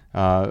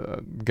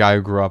 Guy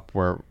who grew up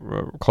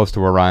close to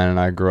where Ryan and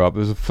I grew up. It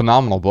was a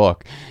phenomenal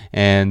book,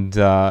 and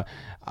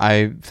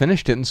I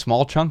finished it in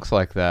small chunks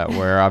like that,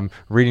 where I'm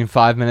reading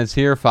 5 minutes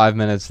here, 5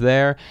 minutes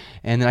there,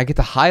 and then I get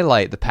to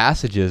highlight the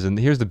passages. And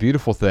here's the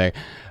beautiful thing.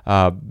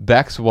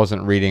 Bex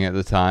wasn't reading at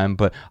the time,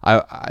 but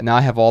now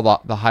I have all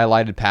the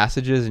highlighted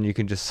passages, and you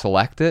can just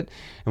select it.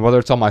 And whether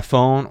it's on my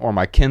phone or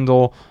my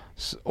Kindle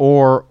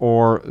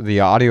or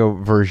the audio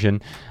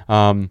version,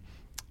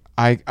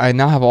 I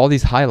now have all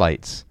these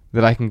highlights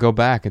that I can go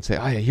back and say,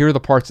 oh, yeah, here are the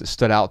parts that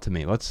stood out to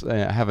me. Let's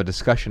have a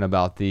discussion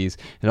about these.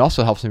 It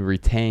also helps me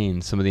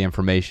retain some of the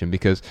information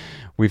because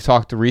we've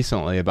talked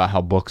recently about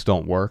how books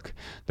don't work.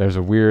 There's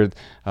a weird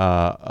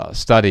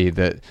study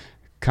that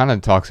kind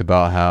of talks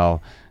about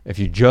how if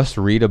you just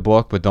read a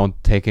book but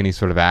don't take any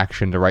sort of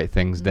action to write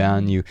things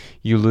down, you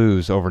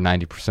lose over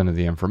 90% of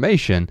the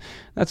information.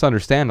 That's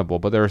understandable,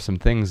 but there are some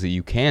things that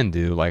you can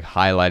do, like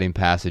highlighting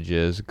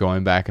passages,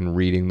 going back and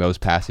reading those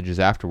passages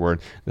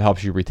afterward, that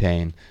helps you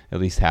retain at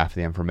least half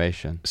the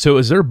information. So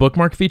is there a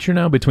bookmark feature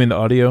now between the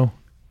audio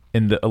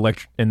and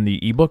the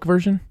ebook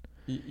version?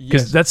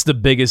 Because that's the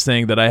biggest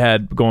thing that I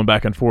had going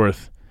back and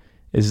forth.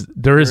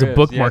 There is a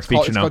bookmark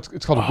feature now.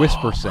 It's called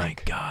Whisper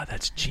Sync. Oh my God,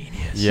 that's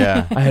genius.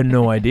 Yeah. I had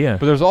no idea.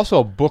 But there's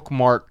also a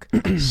bookmark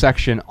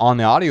section on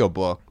the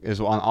audiobook, is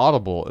on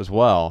Audible as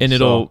well. And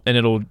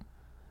it'll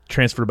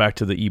transfer back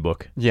to the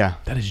ebook. Yeah.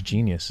 That is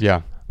genius.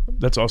 Yeah.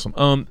 That's awesome.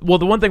 Well,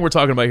 the one thing we're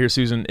talking about here,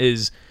 Susan,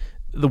 is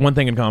the one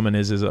thing in common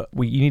is you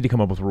need to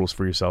come up with rules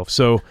for yourself.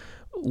 So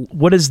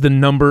what is the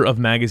number of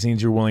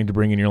magazines you're willing to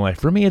bring in your life?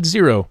 For me, it's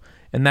 0,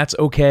 and that's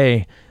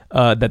okay.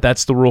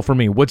 That's the rule for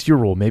me. What's your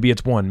rule? Maybe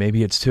it's 1,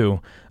 maybe it's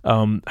 2.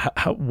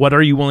 What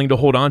are you willing to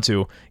hold on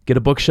to? Get a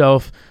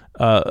bookshelf.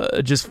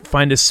 Just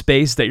find a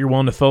space that you're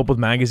willing to fill up with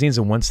magazines,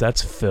 and once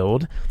that's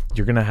filled,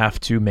 you're going to have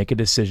to make a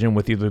decision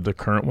with either the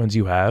current ones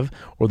you have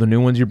or the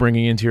new ones you're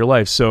bringing into your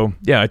life. So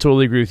yeah, I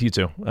totally agree with you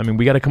too. I mean,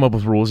 we got to come up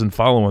with rules and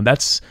follow them.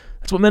 That's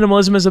what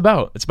minimalism is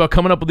about. It's about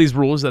coming up with these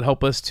rules that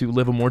help us to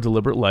live a more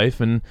deliberate life.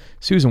 And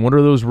Susan, what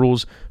are those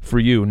rules for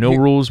you? No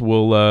rules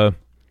will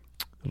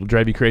it'll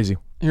drive you crazy.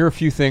 Here are a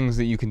few things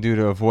that you can do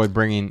to avoid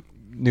bringing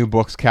new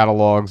books,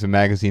 catalogs, and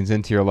magazines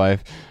into your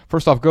life.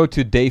 First off, go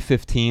to day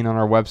 15 on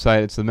our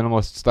website. It's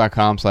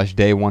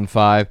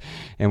theminimalists.com/day15,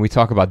 and we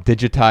talk about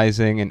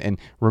digitizing and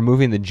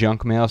removing the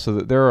junk mail. So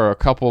that there are a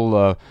couple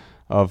of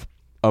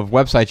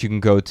websites you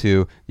can go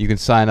to. You can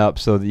sign up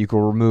so that you can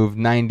remove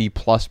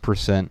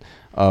 90+%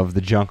 of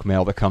the junk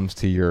mail that comes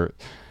to your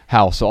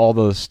house, all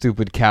those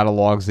stupid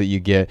catalogs that you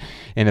get.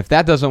 And if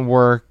that doesn't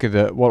work,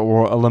 what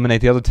will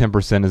eliminate the other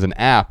 10% is an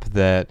app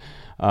that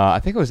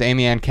I think it was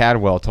Amy Ann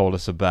Cadwell told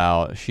us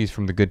about. She's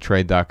from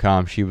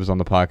thegoodtrade.com. She was on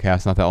the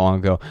podcast not that long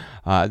ago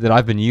that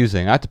I've been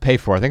using. I have to pay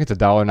for it. I think it's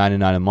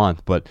 $1.99 a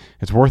month, but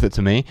it's worth it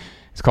to me.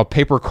 It's called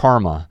Paper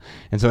Karma.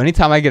 And so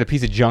anytime I get a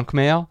piece of junk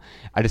mail,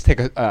 I just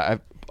I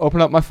open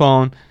up my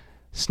phone,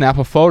 snap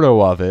a photo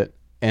of it,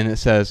 and it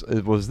says,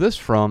 was this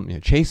from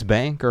Chase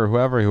Bank or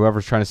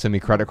whoever's trying to send me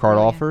credit card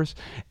offers?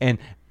 And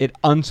it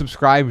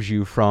unsubscribes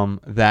you from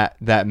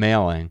that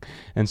mailing.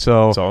 And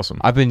so that's awesome.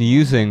 I've been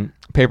using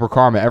Paper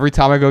Karma every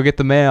time I go get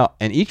the mail,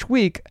 and each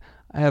week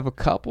I have a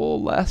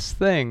couple less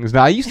things.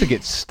 Now, I used to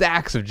get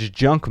stacks of just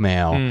junk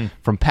mail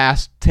from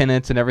past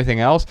tenants and everything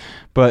else,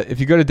 but if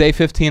you go to day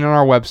 15 on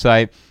our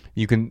website,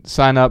 you can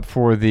sign up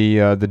for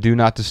the Do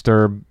Not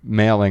Disturb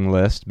mailing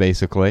list,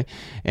 basically,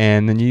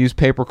 and then you use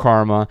Paper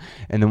Karma.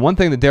 And then one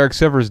thing that Derek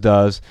Sivers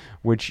does,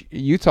 which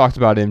you talked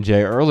about,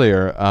 MJ,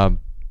 earlier,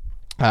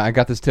 I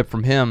got this tip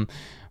from him,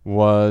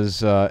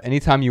 was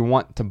anytime you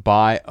want to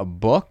buy a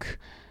book,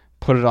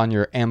 put it on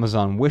your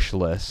Amazon wish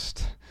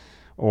list.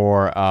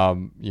 Or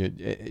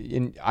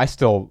I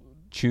still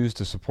choose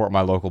to support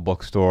my local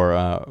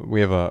bookstore.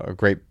 We have a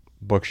great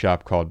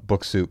bookshop called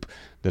Book Soup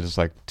that is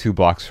like 2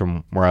 blocks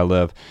from where I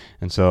live.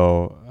 And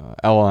so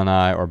Ella and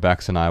I, or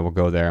Bex and I, will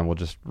go there and we'll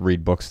just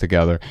read books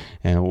together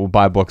and we'll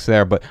buy books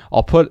there. But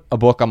I'll put a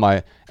book on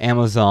my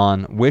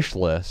Amazon wish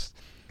list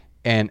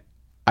and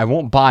I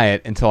won't buy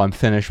it until I'm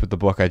finished with the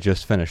book I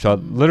just finished. So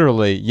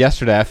literally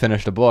yesterday I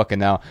finished a book and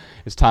now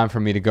it's time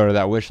for me to go to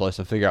that wish list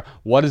and figure out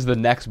what is the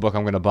next book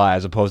I'm going to buy,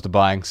 as opposed to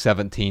buying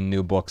 17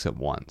 new books at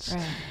once.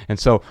 Right. And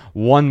so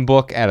one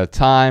book at a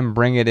time,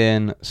 bring it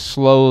in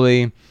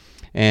slowly.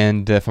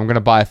 And if I'm going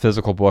to buy a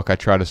physical book, I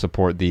try to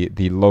support the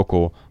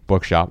local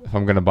bookshop. If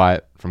I'm going to buy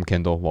it from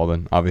Kindle, well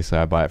then obviously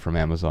I buy it from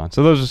Amazon.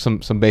 So those are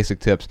some basic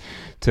tips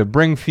to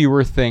bring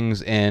fewer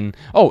things in.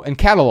 Oh, and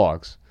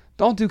catalogs.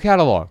 Don't do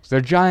catalogs.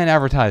 They're giant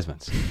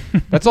advertisements.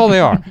 That's all they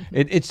are.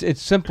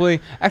 It's simply,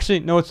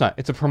 actually, no, it's not.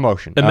 It's a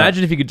promotion.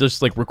 Imagine if you could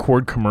just like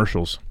record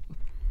commercials.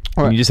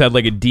 And you just had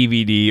like a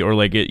DVD or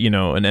like an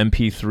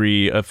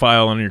MP3, a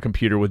file on your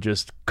computer with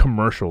just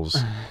commercials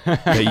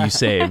that you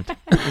saved.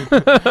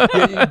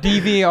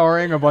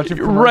 DVRing a bunch of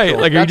commercials. Right.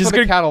 Like, that's what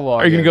a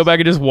catalog are you going to go back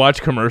and just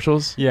watch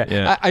commercials?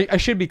 Yeah. I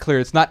should be clear.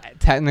 It's not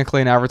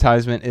technically an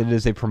advertisement. It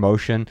is a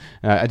promotion.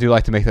 I do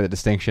like to make that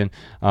distinction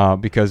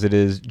because it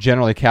is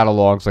generally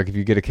catalogs. Like if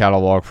you get a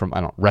catalog from,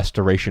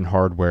 Restoration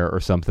Hardware or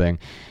something,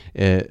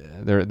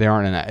 they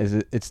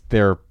aren't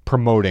they're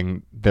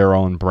promoting their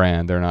own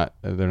brand. They're not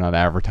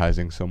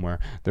advertising somewhere.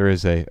 There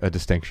is a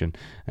distinction,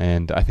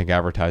 and I think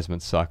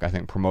advertisements suck. I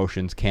think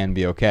promotions can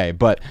be okay,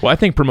 but I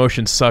think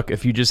promotions suck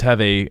if you just have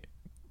a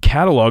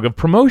catalog of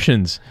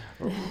promotions.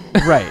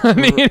 Right. I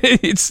mean,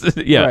 it's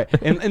right.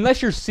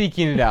 Unless you're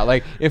seeking it out.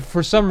 Like if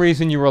for some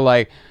reason you were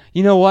like,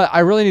 you know what, I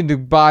really need to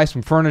buy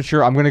some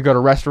furniture, I'm going to go to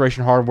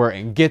Restoration Hardware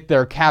and get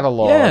their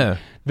catalog. Yeah.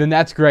 Then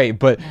that's great,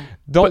 but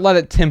don't let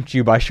it tempt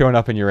you by showing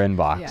up in your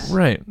inbox. Yeah.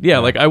 Right. Yeah,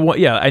 like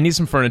I need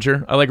some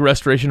furniture. I like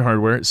Restoration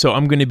Hardware, so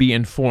I'm going to be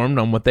informed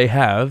on what they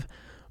have,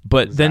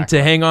 but then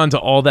to hang on to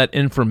all that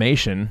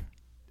information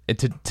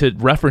and to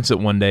reference it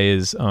one day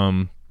is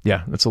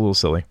that's a little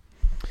silly.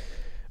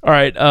 All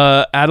right.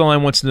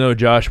 Adeline wants to know,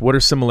 Josh, what are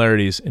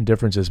similarities and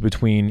differences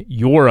between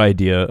your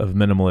idea of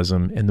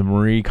minimalism and the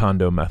Marie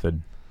Kondo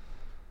method?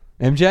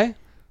 MJ?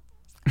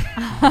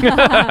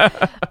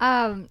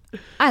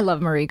 I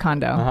love Marie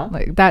Kondo. Uh-huh.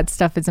 Like, that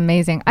stuff is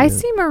amazing. I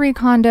see Marie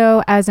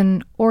Kondo as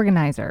an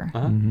organizer.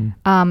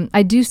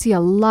 I do see a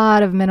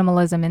lot of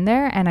minimalism in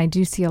there, and I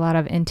do see a lot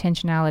of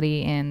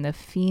intentionality in the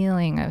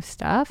feeling of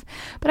stuff.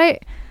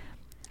 But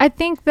I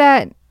think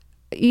that,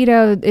 you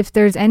know, if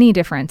there's any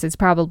difference, it's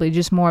probably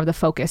just more of the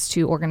focus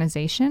to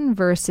organization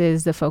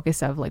versus the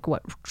focus of like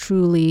what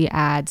truly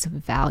adds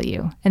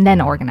value, and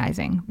then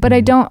organizing. But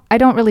I don't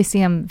really see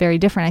them very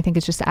different. I think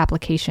it's just the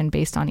application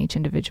based on each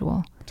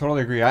individual.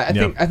 Totally agree.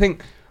 I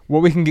think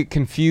what we can get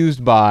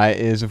confused by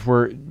is if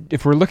we're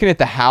looking at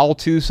the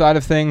how-to side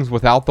of things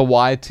without the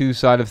why-to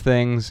side of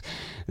things,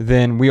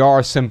 then we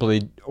are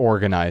simply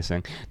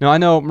organizing. Now, I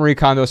know Marie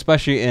Kondo,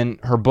 especially in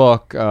her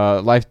book,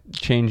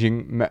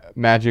 Life-Changing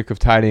Magic of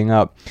Tidying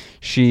Up,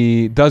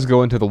 she does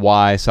go into the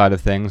why side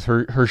of things.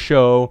 Her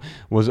show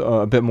was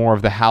a bit more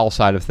of the how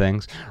side of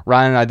things.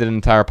 Ryan and I did an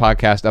entire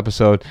podcast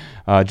episode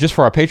just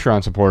for our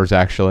Patreon supporters,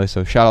 actually.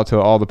 So shout out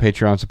to all the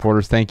Patreon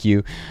supporters. Thank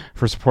you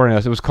for supporting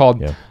us. It was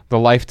called The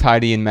Life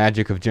Tidying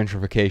Magic of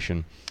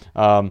Gentrification.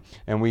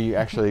 And we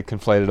actually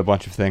conflated a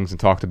bunch of things and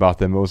talked about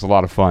them. It was a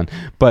lot of fun.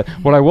 But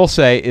what I will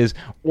say is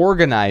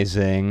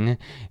organizing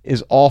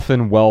is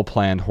often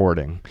well-planned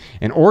hoarding.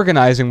 And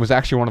organizing was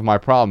actually one of my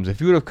problems.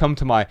 If you would have come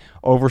to my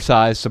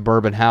oversized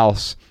suburban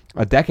house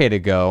a decade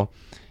ago,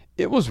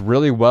 it was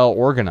really well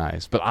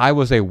organized, but I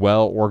was a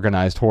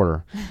well-organized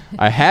hoarder.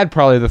 I had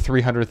probably the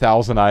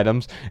 300,000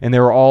 items, and they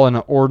were all in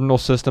an ordinal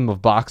system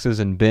of boxes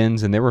and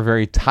bins, and they were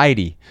very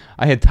tidy.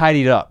 I had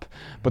tidied up,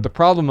 but the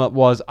problem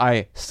was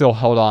I still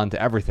held on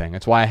to everything.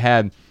 That's why I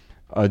had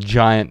a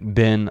giant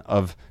bin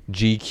of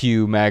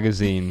GQ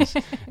magazines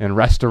and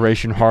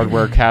Restoration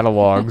Hardware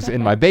catalogs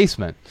in my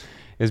basement,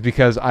 is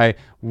because I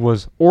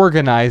was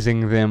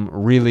organizing them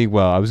really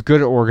well. I was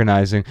good at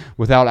organizing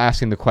without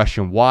asking the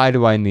question, why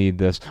do I need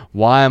this?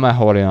 Why am I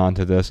holding on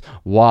to this?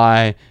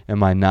 Why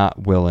am I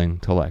not willing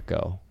to let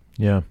go?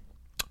 Yeah.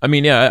 I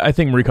mean, I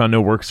think Marie Kondo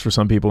works for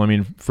some people. I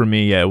mean, for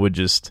me, it would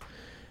just...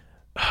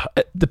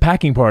 The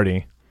packing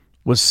party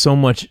was so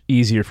much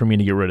easier for me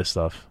to get rid of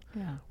stuff.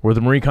 Yeah. Where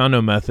the Marie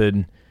Kondo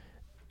method,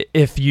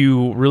 if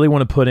you really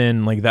want to put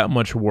in like that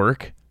much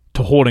work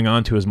to holding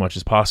on to as much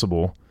as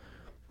possible,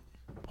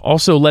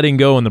 also letting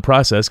go in the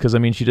process, because I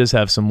mean she does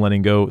have some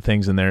letting go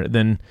things in there,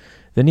 then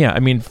yeah,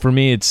 I mean for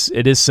me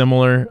it is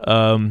similar.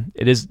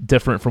 It is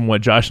different from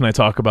what Josh and I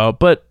talk about,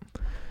 but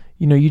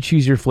you know, you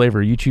choose your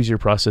flavor, you choose your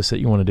process that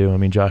you want to do. I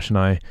mean, Josh and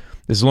I,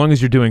 as long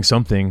as you're doing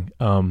something,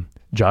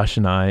 Josh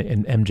and I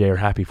and MJ are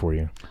happy for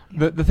you.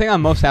 The thing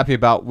I'm most happy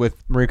about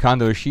with Marie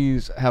Kondo is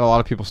she's had a lot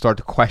of people start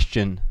to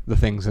question the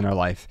things in their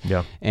life.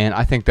 Yeah. And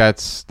I think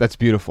that's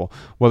beautiful.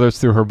 Whether it's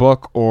through her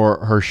book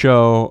or her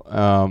show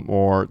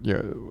or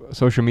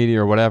social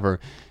media or whatever,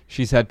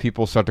 she's had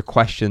people start to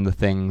question the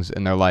things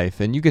in their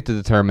life. And you get to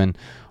determine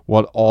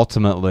what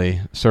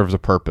ultimately serves a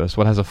purpose,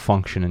 what has a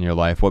function in your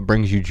life, what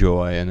brings you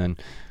joy, and then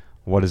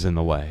what is in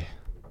the way.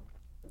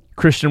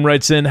 Christian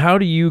writes in, how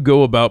do you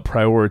go about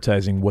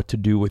prioritizing what to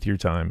do with your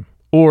time?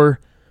 Or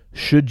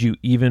should you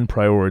even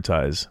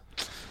prioritize?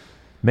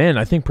 Man,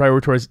 I think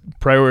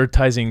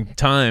prioritizing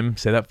time,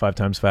 say that 5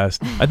 times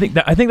fast. I think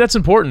that's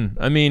important.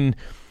 I mean,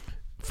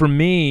 for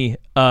me,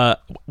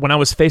 when I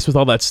was faced with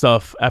all that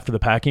stuff after the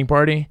packing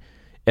party,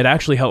 it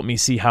actually helped me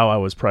see how I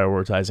was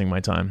prioritizing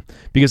my time,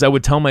 because I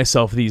would tell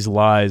myself these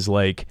lies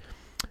like,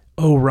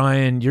 oh,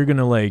 Ryan, you're going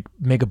to like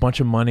make a bunch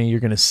of money. You're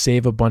going to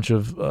save a bunch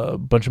of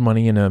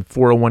money in a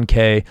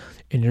 401k,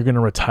 and you're going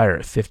to retire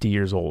at 50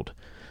 years old.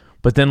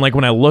 But then like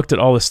when I looked at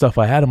all the stuff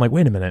I had, I'm like,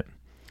 wait a minute,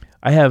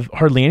 I have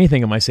hardly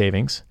anything in my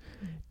savings.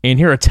 And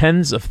here are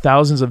tens of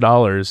thousands of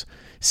dollars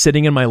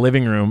sitting in my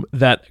living room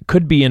that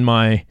could be in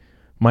my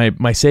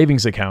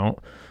savings account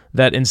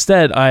that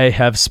instead I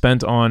have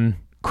spent on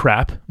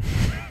crap.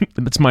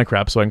 It's my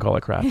crap, so I can call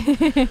it crap.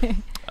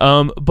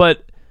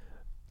 But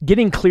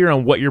getting clear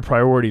on what your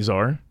priorities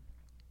are,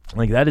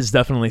 like that is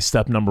definitely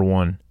step number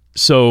 1.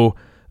 So,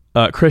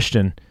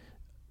 Christian,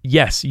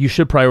 yes, you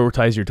should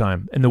prioritize your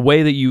time. And the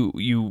way that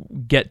you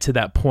get to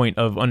that point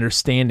of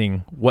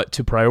understanding what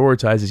to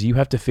prioritize is you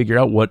have to figure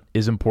out what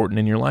is important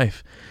in your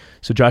life.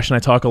 So Josh and I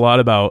talk a lot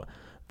about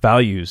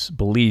values,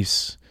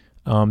 beliefs.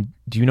 Do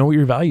you know what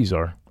your values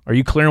are? Are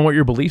you clear on what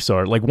your beliefs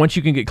are? Like once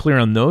you can get clear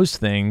on those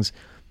things,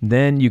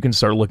 then you can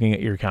start looking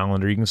at your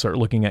calendar. You can start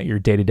looking at your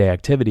day-to-day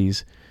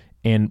activities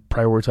and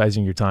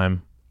prioritizing your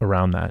time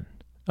around that.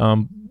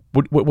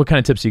 What kind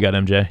of tips you got,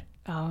 MJ?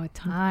 Oh,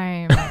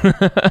 time.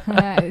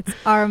 It's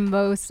our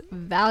most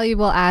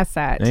valuable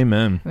asset.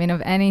 Amen. I mean,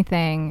 of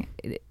anything,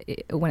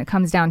 when it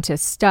comes down to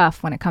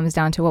stuff, when it comes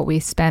down to what we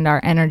spend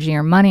our energy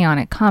or money on,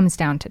 it comes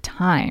down to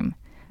time,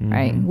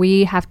 right?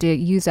 We have to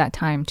use that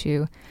time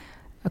to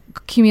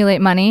accumulate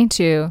money,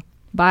 to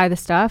buy the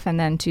stuff, and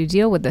then to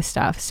deal with the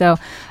stuff. So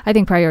I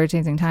think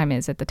prioritizing time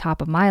is at the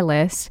top of my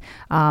list.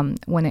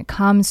 When it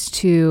comes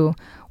to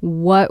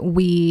what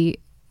we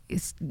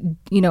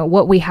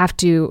what we have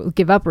to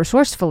give up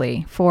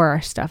resourcefully for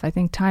our stuff. I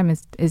think time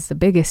is the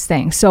biggest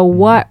thing. So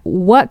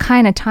what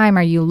kind of time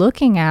are you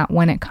looking at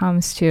when it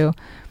comes to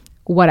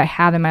what I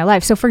have in my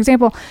life? So for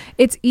example,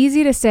 it's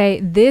easy to say,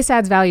 this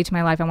adds value to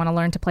my life. I want to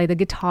learn to play the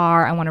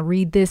guitar. I want to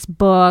read this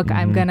book.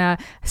 I'm going to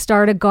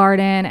start a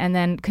garden and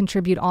then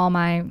contribute all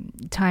my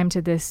time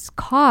to this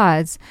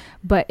cause.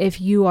 But if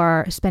you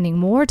are spending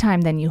more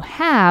time than you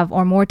have,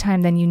 or more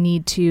time than you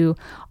need to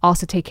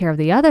also take care of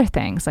the other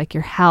things like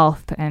your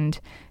health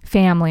and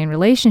family and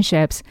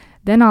relationships,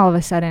 then all of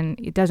a sudden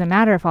it doesn't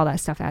matter if all that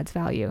stuff adds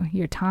value.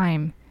 Your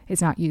time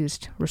is not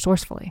used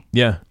resourcefully.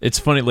 Yeah. It's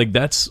funny. Like,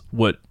 that's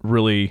what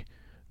really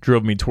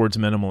drove me towards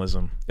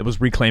minimalism. It was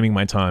reclaiming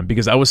my time,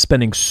 because I was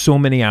spending so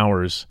many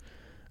hours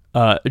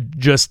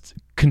just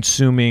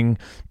consuming,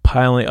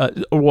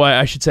 piling, or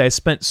I should say I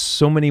spent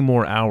so many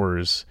more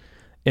hours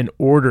in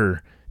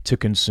order to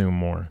consume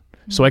more,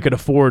 so I could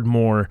afford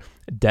more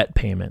debt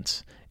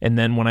payments. And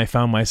then when I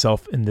found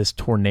myself in this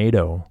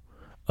tornado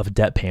of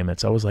debt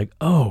payments, I was like,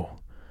 oh,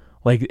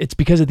 like, it's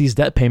because of these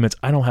debt payments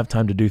I don't have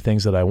time to do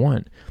things that I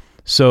want.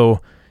 So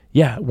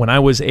yeah, when I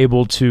was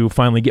able to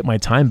finally get my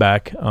time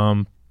back,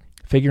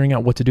 figuring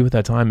out what to do with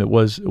that time, it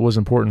was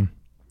important.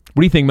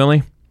 What do you think,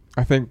 Millie?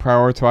 I think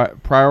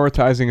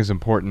prioritizing is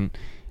important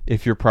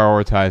if you're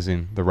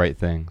prioritizing the right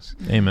things.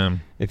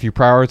 Amen. If you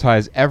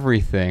prioritize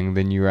everything,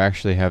 then you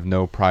actually have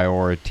no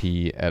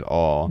priority at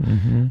all.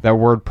 That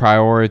word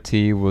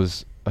priority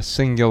was a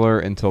singular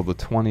until the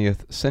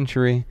 20th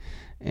century,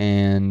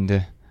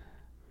 and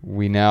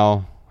we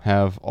now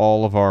have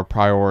all of our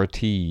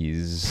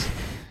priorities.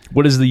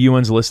 What is the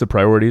UN's list of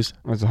priorities?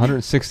 There's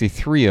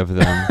 163 of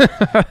them,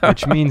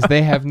 which means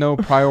they have no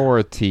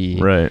priority.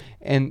 Right.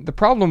 And the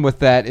problem with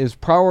that is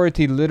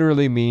priority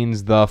literally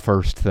means the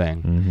first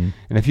thing.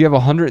 And if you have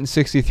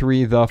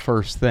 163 the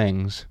first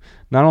things,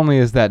 not only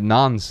is that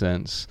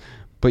nonsense,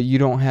 but you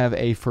don't have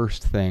a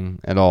first thing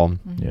at all.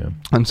 Yeah.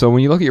 And so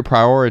when you look at your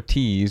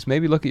priorities,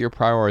 maybe look at your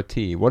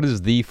priority. What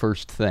is the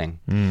first thing?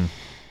 And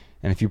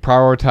if you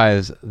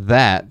prioritize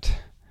that,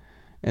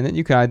 and then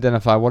you can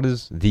identify what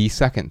is the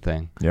second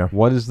thing. Yeah.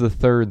 What is the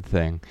third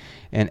thing?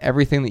 And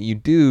everything that you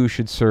do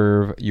should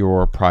serve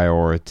your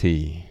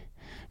priority.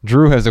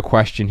 Drew has a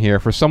question here.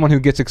 For someone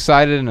who gets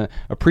excited and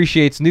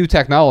appreciates new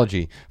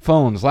technology,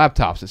 phones,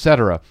 laptops,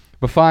 etc.,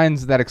 but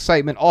finds that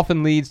excitement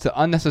often leads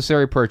to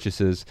unnecessary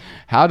purchases,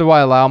 how do I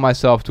allow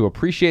myself to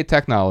appreciate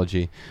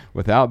technology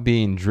without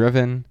being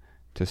driven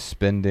to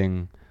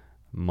spending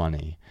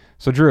money?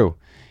 So Drew,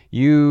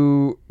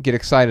 you get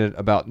excited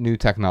about new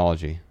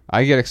technology.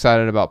 I get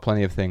excited about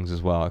plenty of things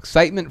as well.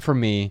 Excitement for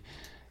me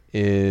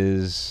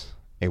is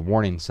a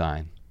warning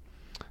sign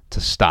to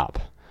stop.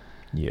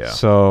 Yeah.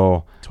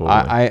 So totally.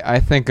 I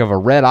think of a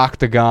red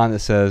octagon that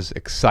says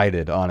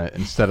excited on it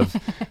instead of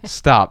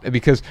stop.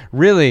 Because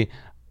really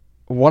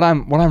what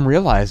I'm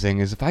realizing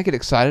is if I get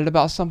excited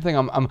about something,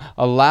 I'm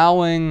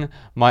allowing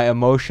my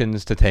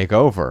emotions to take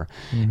over.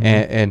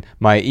 And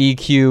my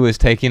EQ is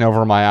taking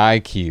over my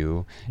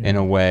IQ in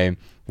a way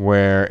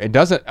where it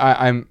doesn't.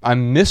 I'm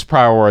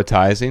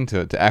misprioritizing,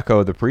 to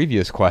echo the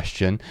previous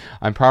question.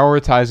 I'm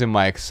prioritizing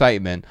my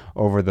excitement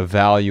over the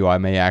value I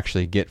may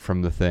actually get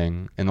from the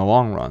thing in the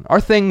long run.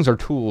 Our things are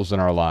tools in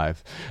our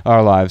lives.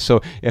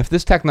 So if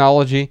this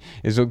technology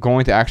is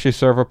going to actually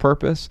serve a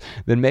purpose,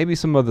 then maybe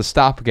some of the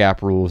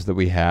stopgap rules that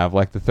we have,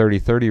 like the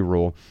 30-30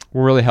 rule,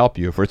 will really help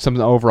you. If it's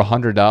something over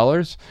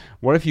 $100,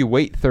 what if you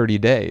wait 30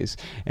 days?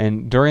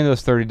 And during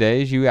those 30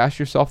 days, you ask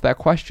yourself that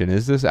question: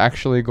 is this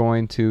actually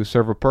going to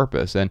serve a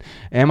purpose? And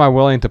am I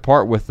willing to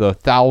part with the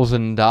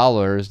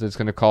 $1,000 that's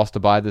going to cost to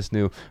buy this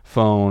new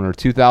phone, or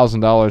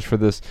 $2,000 for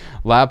this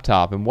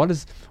laptop?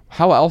 And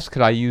how else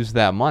could I use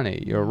that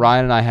money?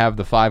 Ryan and I have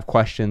the 5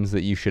 questions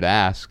that you should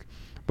ask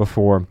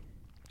before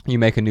you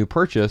make a new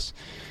purchase.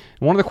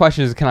 And one of the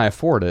questions is, can I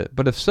afford it?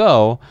 But if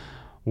so,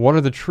 what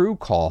are the true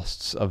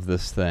costs of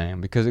this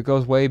thing? Because it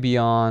goes way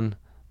beyond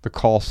the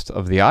cost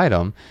of the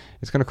item.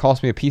 It's going to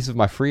cost me a piece of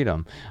my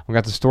freedom. I'm going to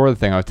have to store the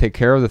thing. I'm going to take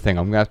care of the thing.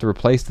 I'm going to have to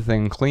replace the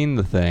thing and clean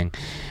the thing.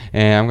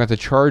 And I'm going to have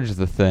to charge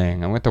the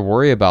thing. I'm going to have to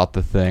worry about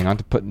the thing. I'm going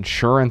to have to put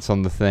insurance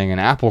on the thing and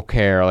Apple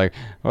Care. There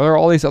are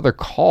all these other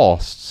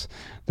costs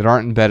that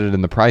aren't embedded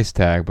in the price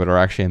tag, but are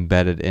actually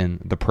embedded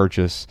in the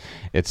purchase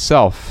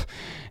itself.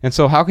 And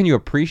so how can you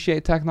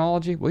appreciate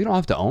technology? Well, you don't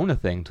have to own a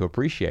thing to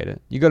appreciate it.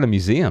 You go to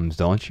museums,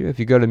 don't you? If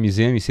you go to a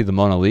museum, you see the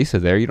Mona Lisa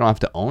there. You don't have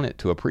to own it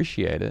to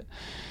appreciate it.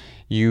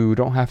 You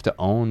don't have to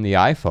own the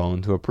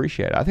iPhone to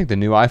appreciate it. I think the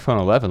new iPhone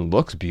 11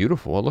 looks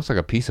beautiful. It looks like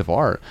a piece of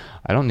art.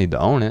 I don't need to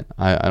own it.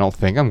 I don't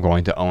think I'm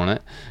going to own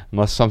it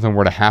unless something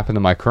were to happen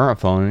to my current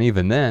phone. And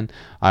even then,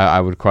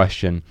 I would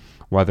question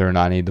whether or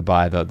not I need to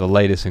buy the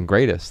latest and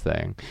greatest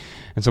thing.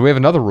 And so we have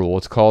another rule.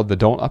 It's called the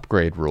don't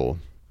upgrade rule.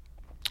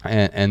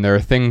 And there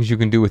are things you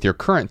can do with your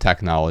current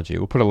technology.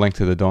 We'll put a link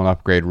to the don't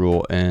upgrade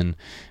rule in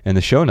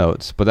the show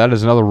notes. But that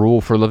is another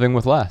rule for living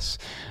with less.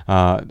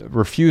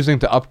 Refusing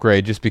to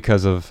upgrade just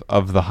because of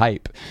the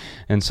hype.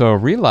 And so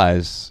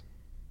realize,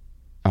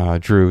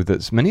 Drew,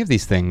 that many of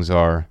these things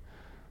are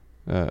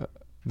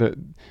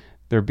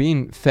they're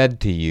being fed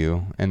to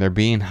you and they're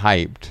being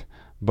hyped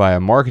by a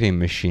marketing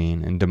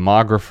machine and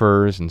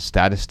demographers and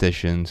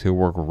statisticians who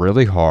work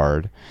really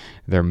hard.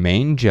 Their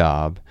main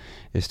job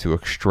is to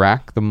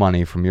extract the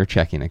money from your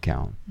checking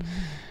account.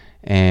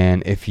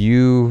 And if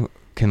you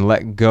can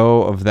let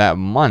go of that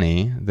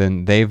money,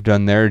 then they've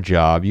done their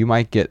job. You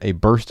might get a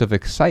burst of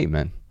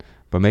excitement,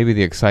 but maybe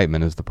the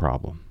excitement is the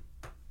problem.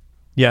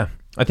 Yeah,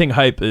 I think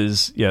hype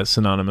is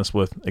synonymous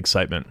with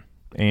excitement,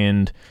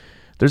 and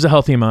there's a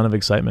healthy amount of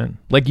excitement.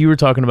 Like you were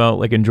talking about,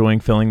 like enjoying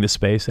filling the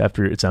space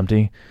after it's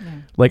empty. Yeah.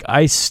 Like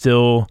I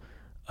still,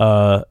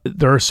 there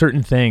are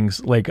certain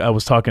things, like I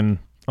was talking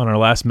on our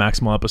last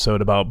Maximal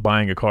episode about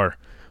buying a car.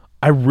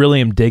 I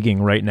really am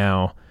digging right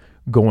now,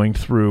 going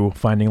through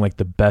finding like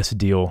the best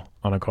deal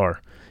on a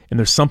car. And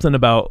there's something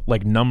about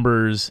like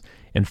numbers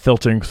and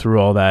filtering through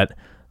all that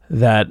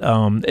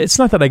it's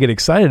not that I get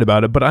excited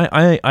about it, but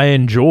I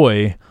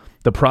enjoy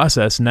the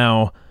process.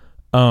 Now,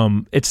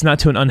 it's not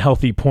to an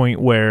unhealthy point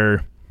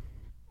where,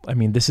 I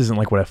mean, this isn't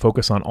like what I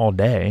focus on all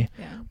day,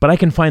 but I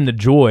can find the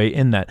joy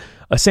in that.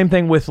 Same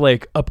thing with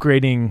like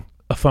upgrading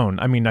a phone.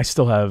 I mean, I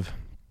still have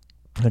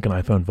like an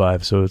iPhone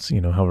 5, so it's,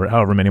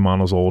 however many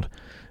models old.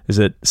 Is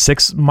it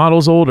 6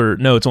 models old, or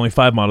no, it's only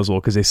 5 models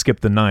old because they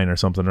skipped the 9 or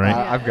something, right?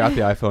 I've got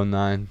the iPhone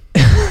 9.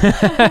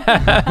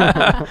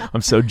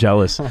 I'm so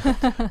jealous.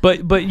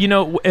 But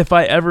if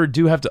I ever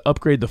do have to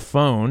upgrade the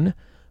phone,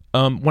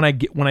 when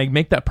I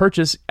make that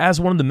purchase as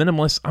one of the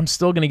minimalists, I'm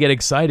still going to get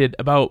excited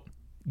about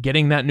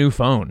getting that new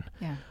phone.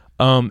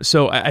 Yeah.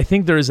 So I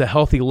think there is a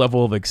healthy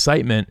level of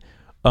excitement.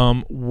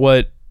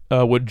 What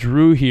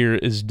Drew here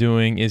is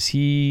doing is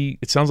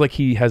it sounds like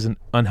he has an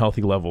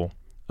unhealthy level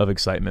of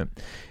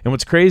excitement. And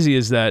what's crazy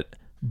is that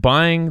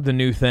buying the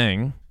new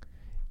thing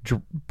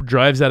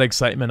drives that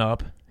excitement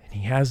up, and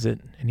he has it,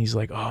 and he's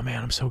like, oh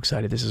man, I'm so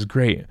excited, this is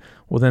great.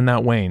 Well, then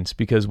that wanes,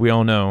 because we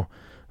all know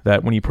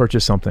that when you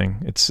purchase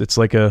something, it's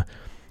like a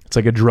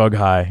drug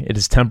high. It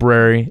is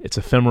temporary, it's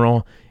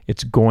ephemeral,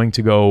 it's going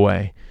to go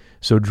away.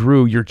 So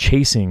Drew, you're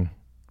chasing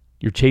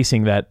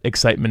that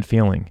excitement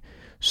feeling.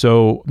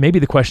 So maybe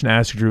the question to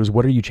ask, Drew, is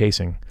what are you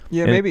chasing?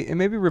 Yeah,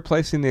 maybe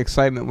replacing the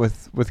excitement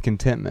with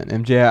contentment.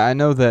 MJ, I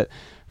know that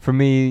for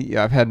me,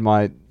 I've had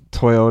my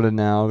Toyota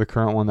now, the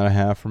current one that I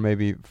have, for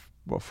maybe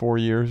 4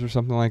 years or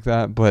something like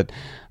that. But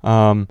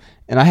and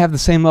I have the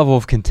same level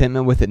of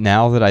contentment with it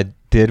now that I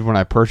did when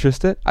I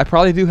purchased it. I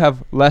probably do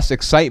have less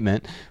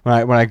excitement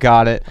when I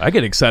got it. I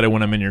get excited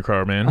when I'm in your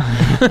car, man.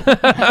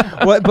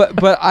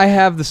 but I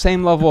have the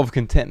same level of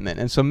contentment.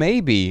 And so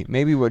maybe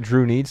what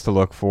Drew needs to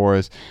look for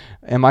is,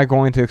 am I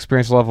going to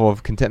experience a level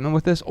of contentment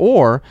with this?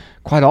 Or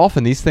quite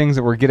often these things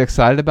that we get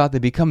excited about, they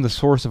become the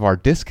source of our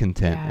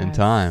discontent in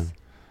time.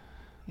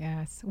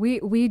 Yes,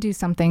 we do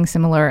something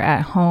similar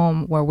at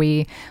home where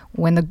we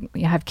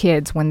have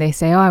kids, when they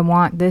say, oh, I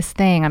want this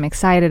thing, I'm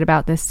excited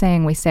about this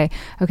thing, we say,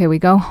 okay, we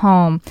go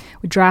home,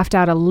 we draft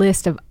out a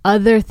list of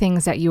other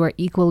things that you are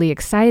equally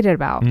excited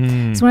about.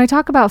 So when I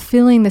talk about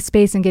filling the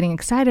space and getting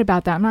excited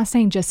about that, I'm not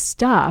saying just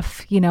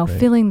stuff, right.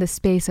 Filling the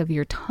space of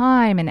your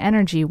time and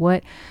energy.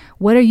 What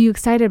are you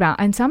excited about?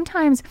 And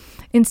sometimes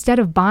instead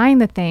of buying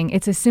the thing,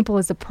 it's as simple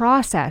as the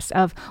process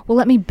of, well,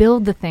 let me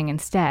build the thing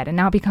instead. And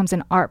now it becomes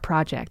an art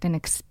project, an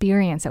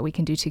experience that we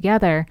can do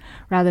together,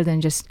 rather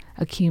than just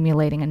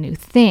accumulating a new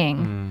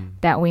thing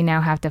that we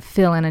now have to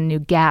fill in a new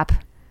gap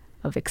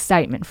of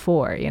excitement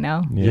for,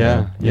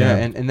 Yeah.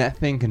 And that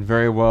thing can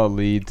very well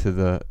lead to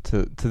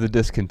the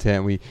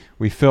discontent.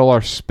 We fill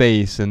our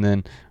space, and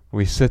then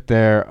we sit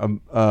there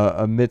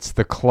amidst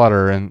the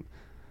clutter, and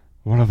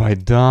what have I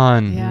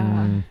done?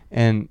 Yeah.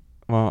 And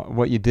well,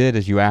 what you did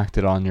is you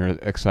acted on your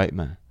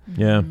excitement.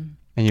 Yeah.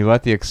 And you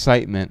let the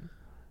excitement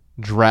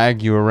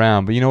drag you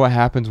around. But you know what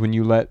happens when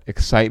you let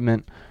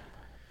excitement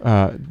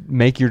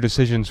make your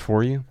decisions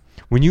for you?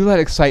 When you let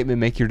excitement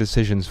make your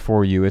decisions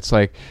for you, it's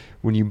like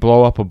when you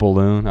blow up a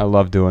balloon. I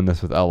love doing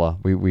this with Ella.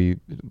 We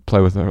play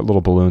with our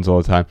little balloons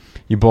all the time.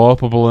 You blow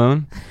up a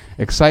balloon.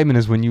 Excitement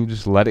is when you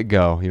just let it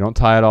go. You don't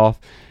tie it off,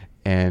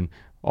 and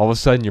all of a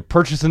sudden you're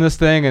purchasing this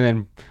thing, and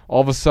then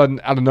all of a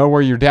sudden out of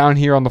nowhere you're down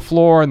here on the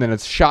floor, and then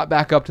it's shot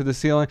back up to the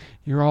ceiling.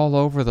 You're all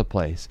over the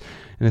place.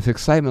 And if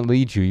excitement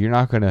leads you, you're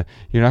not gonna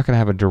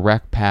have a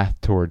direct path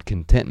toward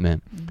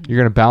contentment. You're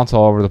gonna bounce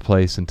all over the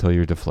place until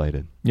you're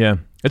deflated. Yeah,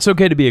 it's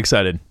okay to be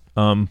excited.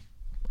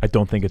 I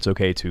don't think it's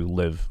okay to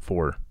live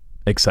for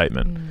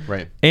excitement.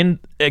 Right. And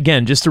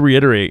again, just to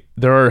reiterate,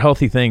 there are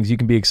healthy things you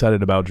can be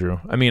excited about, Drew.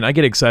 I mean, I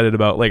get excited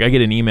about, like, I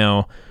get an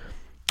email.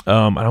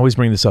 I always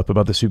bring this up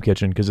about the soup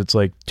kitchen because it's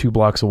like 2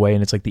 blocks away,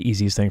 and it's like the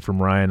easiest thing for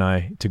Mariah and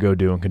I to go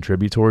do and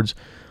contribute towards.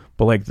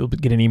 But like, they'll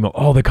get an email,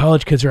 oh, the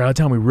college kids are out of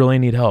town, we really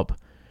need help.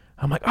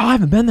 I'm like, oh, I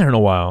haven't been there in a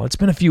while. It's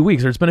been a few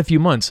weeks, or it's been a few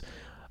months.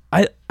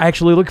 I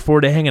actually look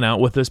forward to hanging out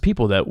with those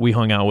people that we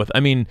hung out with.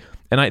 I mean,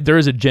 and there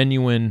is a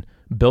genuine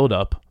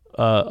buildup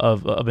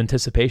of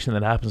anticipation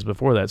that happens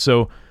before that.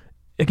 So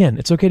again,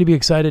 it's okay to be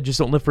excited. Just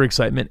don't live for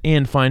excitement,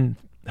 and find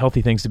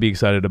healthy things to be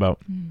excited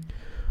about.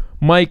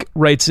 Mike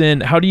writes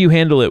in, how do you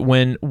handle it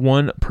when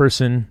one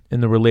person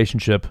in the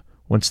relationship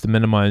wants to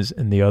minimize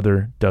and the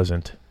other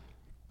doesn't?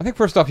 I think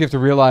first off, you have to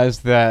realize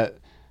that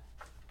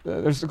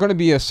there's going to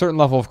be a certain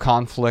level of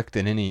conflict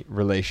in any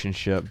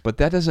relationship, but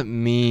that doesn't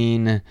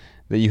mean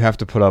that you have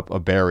to put up a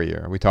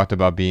barrier. We talked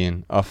about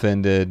being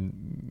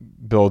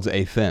offended builds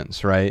a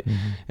fence, right?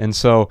 Mm-hmm. And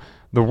so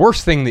the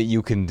worst thing that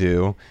you can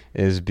do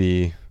is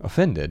be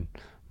offended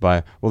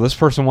by, well, this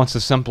person wants to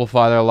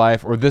simplify their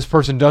life, or this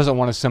person doesn't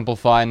want to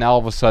simplify, and now all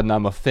of a sudden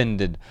I'm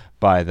offended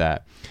by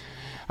that.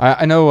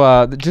 I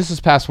know just this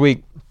past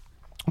week,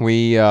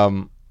 we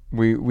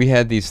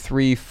had these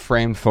 3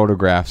 framed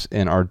photographs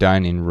in our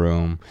dining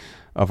room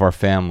of our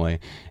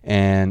family,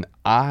 and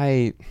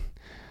I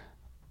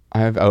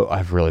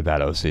have really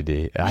bad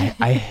OCD.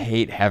 I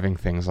hate having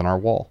things on our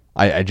wall.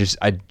 I just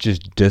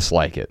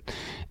dislike it,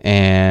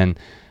 and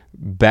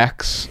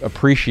Bex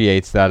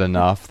appreciates that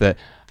enough that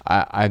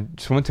I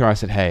just went to her. I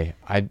said, "Hey,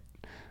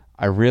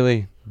 I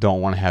really don't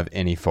want to have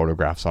any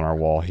photographs on our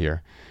wall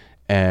here,"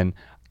 and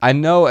I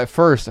know at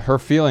first her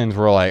feelings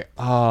were like,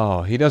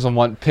 oh, he doesn't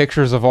want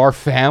pictures of our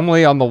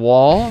family on the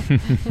wall.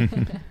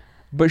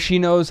 But she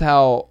knows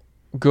how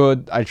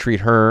good I treat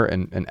her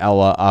and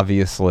Ella,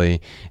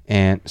 obviously.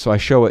 And so I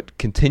show it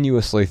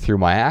continuously through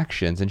my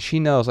actions. And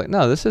she knows, like,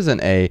 no, this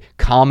isn't a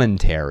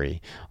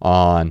commentary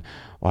on,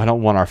 well, I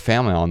don't want our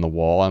family on the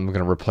wall. I'm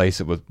going to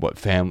replace it with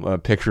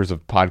pictures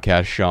of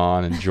Podcast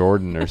Sean and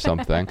Jordan or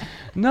something.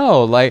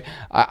 No, like,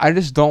 I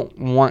just don't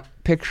want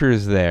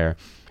pictures there.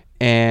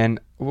 And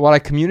what I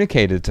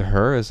communicated to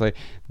her is like,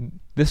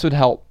 this would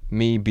help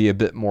me be a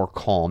bit more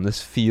calm.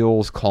 This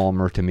feels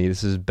calmer to me.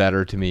 This is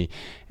better to me.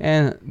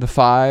 And the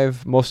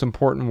 5 most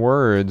important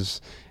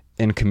words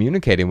in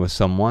communicating with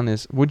someone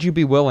is, would you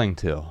be willing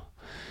to?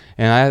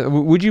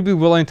 And would you be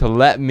willing to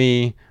let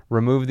me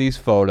remove these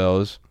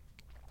photos,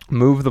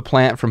 move the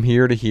plant from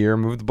here to here,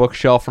 move the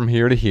bookshelf from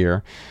here to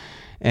here?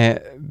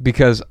 And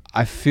because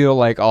I feel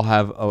like I'll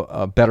have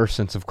a better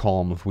sense of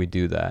calm if we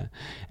do that.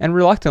 And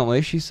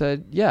reluctantly, she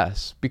said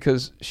yes,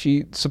 because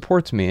she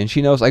supports me, and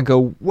she knows I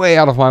go way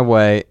out of my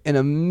way in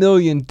a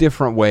million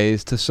different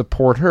ways to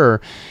support her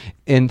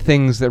in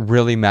things that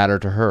really matter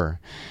to her.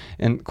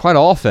 And quite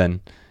often,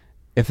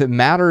 if it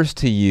matters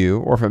to you,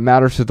 or if it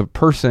matters to the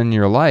person in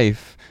your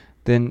life,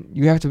 then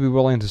you have to be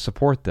willing to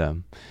support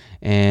them.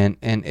 And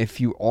if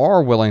you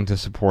are willing to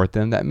support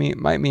them, that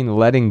might mean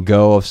letting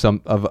go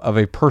of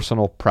a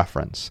personal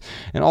preference.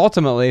 And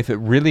ultimately, if it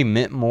really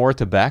meant more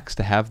to Bex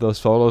to have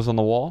those photos on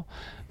the wall,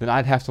 then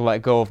I'd have to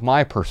let go of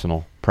my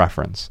personal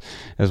preference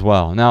as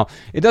well. Now,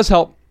 it does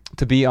help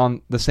to be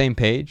on the same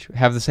page,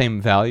 have the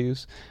same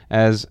values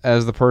as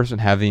the person.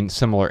 Having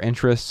similar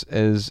interests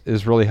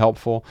is really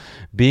helpful.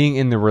 Being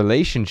in the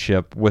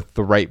relationship with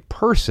the right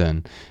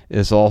person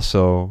is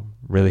also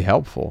really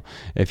helpful.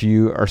 If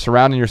you are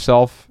surrounding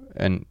yourself,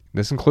 and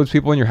this includes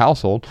people in your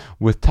household,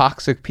 with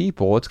toxic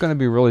people, it's going to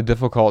be really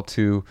difficult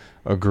to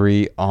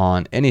agree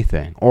on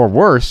anything. Or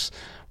worse,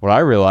 what I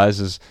realize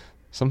is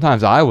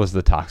sometimes I was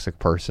the toxic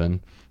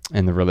person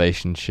in the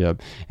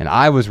relationship, and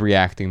I was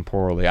reacting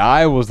poorly.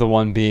 I was the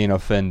one being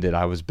offended.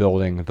 I was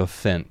building the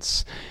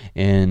fence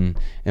in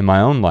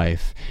my own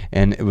life,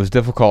 and it was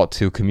difficult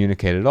to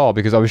communicate at all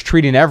because I was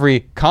treating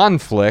every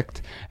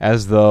conflict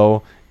as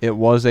though it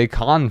was a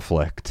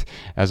conflict,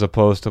 as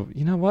opposed to,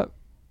 you know what?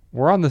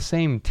 We're on the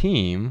same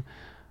team.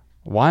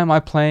 Why am I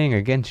playing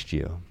against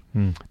you?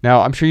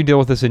 Now, I'm sure you deal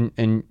with this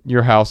in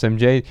your house,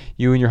 MJ.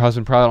 You and your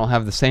husband probably don't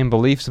have the same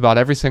beliefs about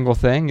every single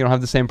thing. You don't have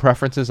the same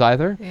preferences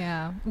either.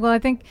 Yeah. Well, I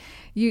think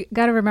you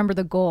got to remember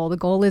the goal. The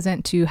goal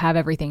isn't to have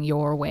everything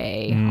your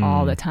way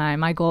all the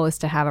time. My goal is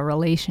to have a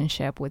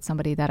relationship with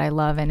somebody that I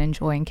love and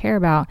enjoy and care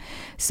about.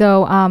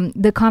 So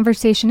the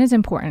conversation is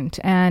important.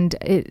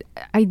 And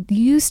I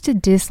used to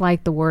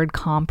dislike the word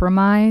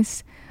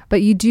compromise.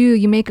 But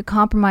you make a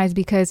compromise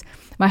because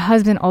my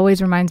husband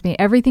always reminds me,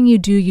 everything you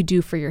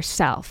do for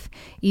yourself.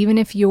 Even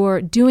if you're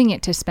doing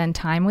it to spend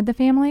time with the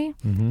family,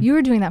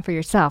 you're doing that for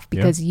yourself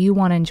because you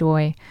want to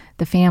enjoy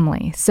the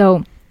family.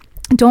 So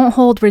don't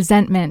hold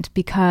resentment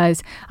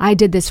because I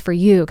did this for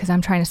you because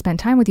I'm trying to spend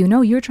time with you.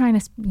 No, you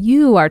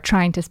are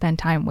trying to spend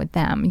time with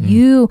them.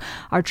 You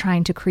are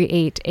trying to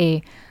create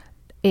a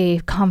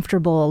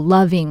comfortable,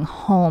 loving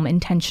home,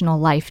 intentional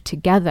life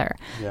together.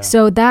 Yeah.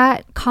 So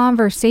that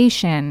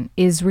conversation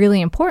is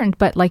really important.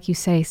 But like you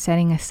say,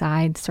 setting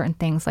aside certain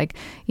things like,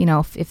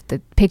 if the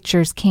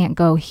pictures can't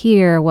go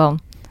here, well,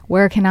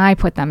 where can I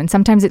put them? And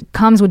sometimes it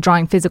comes with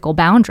drawing physical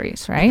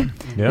boundaries, right?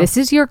 Yeah. This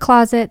is your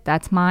closet.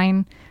 That's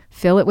mine.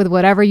 Fill it with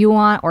whatever you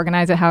want.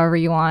 Organize it however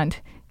you want.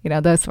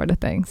 Those sort of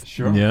things.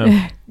 Sure.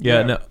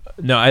 Yeah.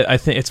 No, I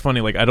think it's funny.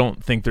 Like, I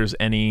don't think there's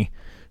any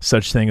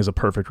such thing as a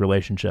perfect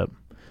relationship.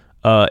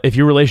 If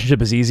your relationship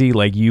is easy,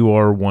 like you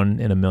are 1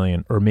 in a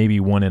million or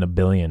maybe 1 in a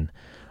billion.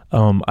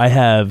 I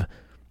have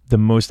the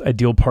most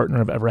ideal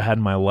partner I've ever had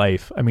in my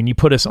life. I mean, you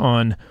put us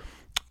on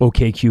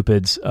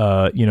OkCupid's,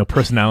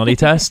 personality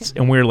tests,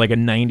 and we're like a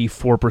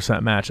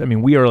 94% match. I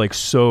mean, we are like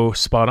so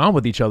spot on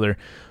with each other.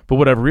 But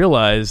what I've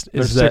realized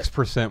is there's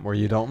 6% where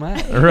you don't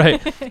match.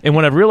 Right. And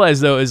what I've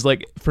realized though is,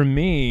 like, for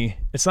me,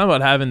 it's not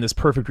about having this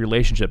perfect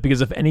relationship,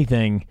 because if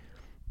anything,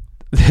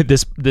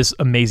 this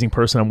amazing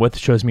person I'm with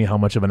shows me how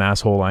much of an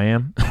asshole I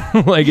am.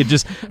 Like it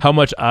just how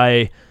much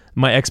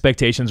my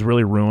expectations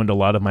really ruined a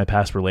lot of my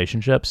past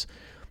relationships.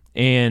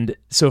 And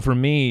so for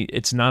me,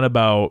 it's not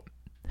about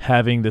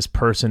having this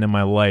person in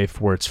my life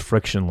where it's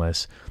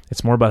frictionless.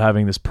 It's more about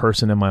having this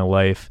person in my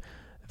life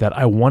that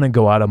I want to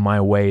go out of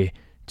my way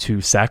to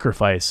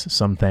sacrifice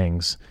some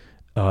things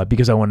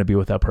because I want to be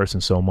with that person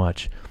so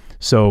much.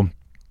 So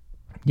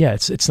yeah,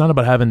 it's not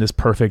about having this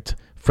perfect,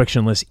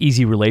 frictionless,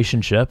 easy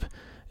relationship.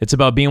 It's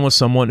about being with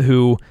someone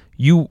who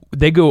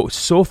they go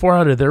so far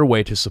out of their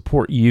way to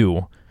support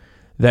you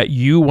that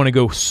you want to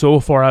go so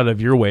far out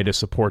of your way to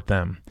support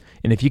them.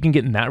 And if you can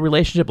get in that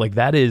relationship, like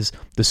that is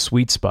the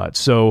sweet spot.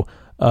 So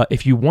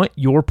if you want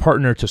your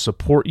partner to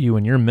support you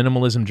in your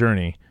minimalism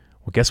journey,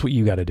 well, guess what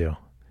you got to do?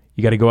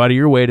 You got to go out of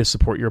your way to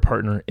support your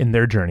partner in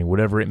their journey,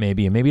 whatever it may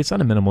be. And maybe it's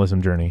not a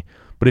minimalism journey,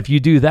 but if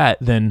you do that,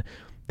 then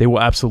they will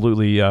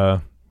absolutely,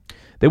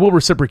 they will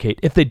reciprocate.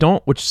 If they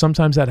don't, which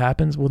sometimes that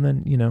happens, well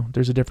then,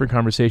 there's a different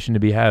conversation to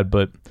be had.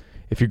 But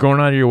if you're going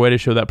out of your way to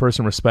show that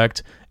person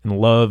respect and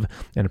love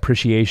and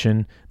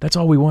appreciation, that's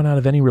all we want out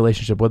of any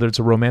relationship, whether it's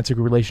a romantic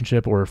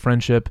relationship or a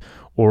friendship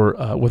or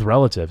with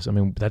relatives. I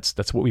mean,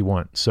 that's what we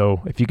want.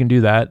 So if you can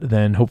do that,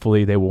 then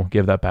hopefully they will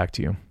give that back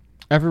to you.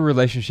 Every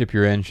relationship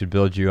you're in should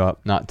build you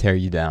up, not tear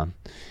you down.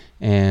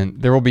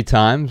 And there will be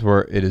times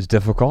where it is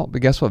difficult,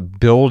 but guess what?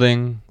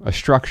 Building a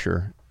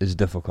structure is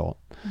difficult.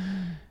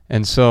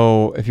 And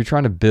so if you're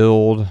trying to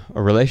build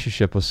a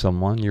relationship with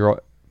someone,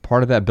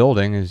 part of that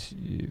building is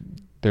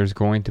there's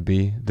going to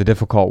be the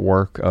difficult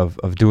work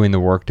of doing the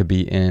work to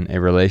be in a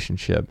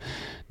relationship.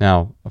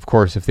 Now, of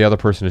course, if the other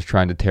person is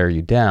trying to tear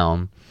you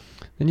down,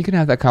 then you can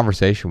have that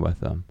conversation with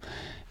them.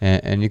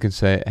 And you can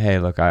say, hey,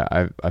 look,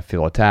 I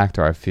feel attacked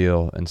or I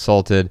feel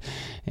insulted,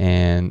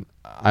 and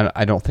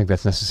I don't think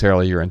that's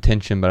necessarily your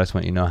intention, but I just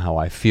want you to know how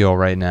I feel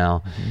right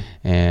now.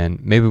 Mm-hmm.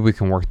 And maybe we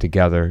can work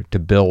together to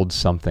build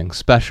something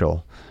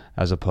special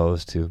as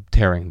opposed to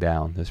tearing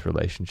down this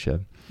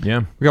relationship.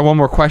 Yeah. We got one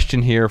more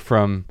question here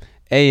from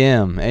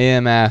AM.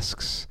 AM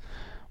asks,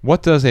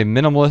 what does a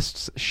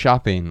minimalist's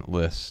shopping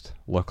list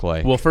look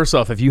like? Well, first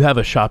off, if you have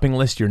a shopping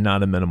list, you're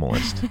not a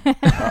minimalist.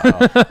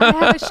 I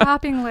have a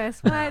shopping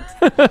list. What?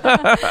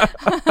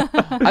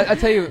 I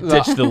tell you,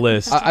 ditch the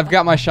list. I've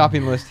got my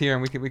shopping list here,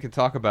 and we can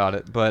talk about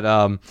it.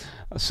 But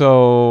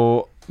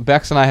so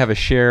Bex and I have a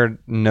shared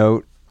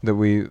note that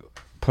we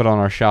put on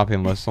our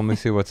shopping list. So let me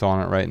see what's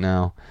on it right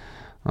now.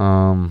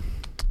 All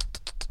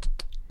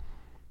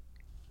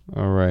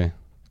right,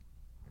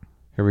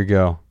 here we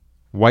go.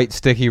 White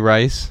sticky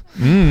rice,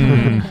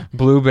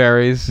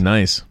 blueberries,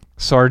 nice,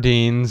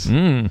 sardines,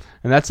 and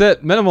that's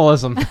it.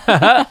 Minimalism.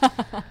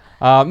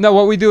 No,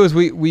 what we do is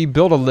we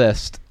build a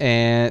list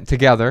and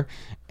together,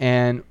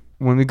 and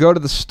when we go to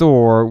the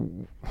store,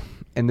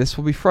 and this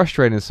will be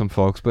frustrating to some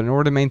folks, but in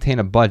order to maintain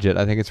a budget,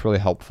 I think it's really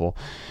helpful.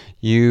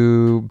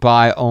 You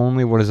buy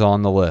only what is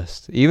on the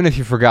list, even if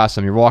you forgot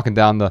some. You're walking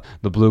down the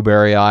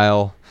blueberry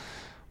aisle.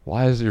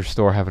 Why does your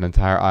store have an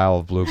entire aisle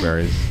of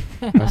blueberries?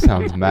 That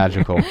sounds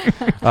magical.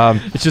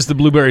 It's just the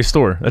blueberry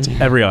store. That's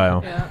every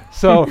aisle. Yeah.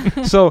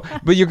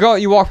 But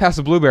you walk past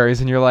the blueberries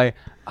and you're like,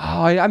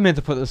 oh, I meant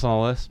to put this on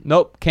the list.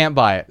 Nope, can't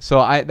buy it. So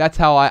that's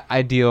how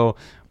I deal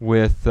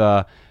with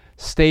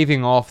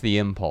staving off the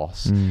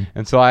impulse.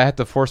 And so I have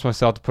to force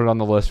myself to put it on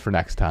the list for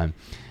next time.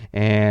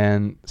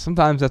 And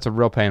sometimes that's a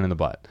real pain in the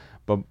butt.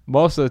 But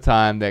most of the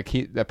time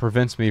that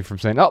prevents me from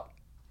saying,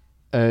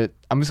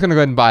 I'm just going to go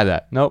ahead and buy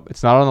that. Nope,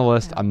 it's not on the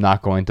list. I'm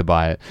not going to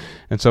buy it.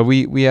 And so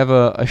we have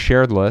a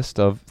shared list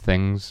of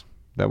things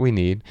that we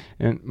need.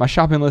 And my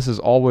shopping list is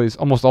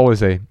almost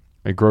always a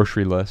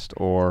grocery list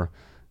or,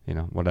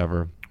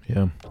 whatever.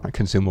 Yeah.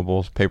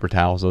 Consumables, paper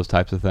towels, those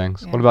types of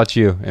things. Yeah. What about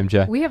you,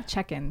 MJ? We have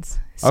check-ins.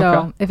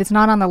 So if it's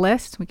not on the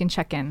list, we can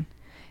check in.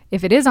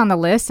 If it is on the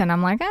list and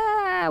I'm like,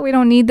 we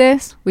don't need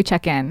this, we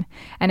check in.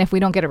 And if we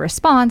don't get a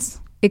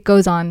response, it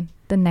goes on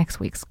the next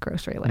week's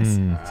grocery list.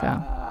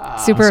 So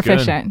super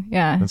efficient. Good.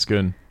 Yeah. That's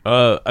good.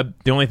 The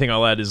only thing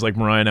I'll add is like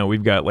Mariah and I,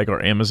 we've got like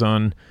our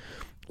Amazon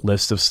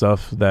list of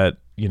stuff that,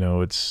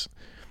 it's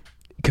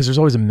because there's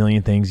always a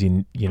million things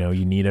you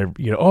need.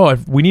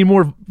 We need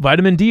more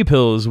vitamin D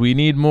pills. I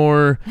need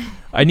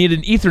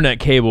an Ethernet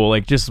cable,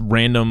 like just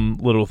random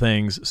little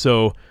things.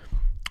 So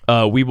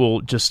we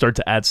will just start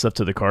to add stuff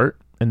to the cart.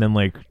 And then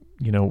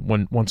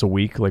once a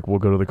week, like we'll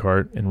go to the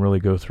cart and really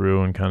go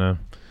through and kind of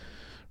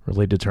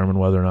really determine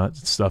whether or not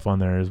stuff on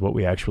there is what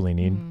we actually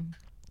need.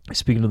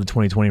 Speaking of the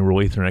 2020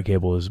 rule, Ethernet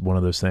cable is one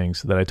of those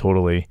things that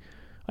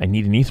I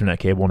need an Ethernet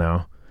cable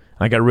now.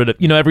 I got rid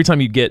of, every time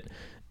you get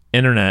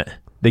internet,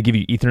 they give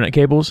you Ethernet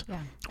cables. Yeah.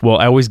 Well,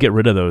 I always get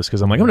rid of those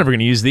because I'm like, I'm never going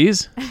to use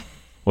these.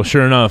 Well,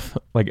 sure enough,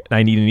 like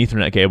I need an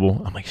Ethernet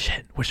cable. I'm like,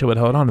 shit, wish I would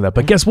have held on to that.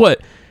 But guess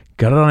what?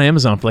 Got it on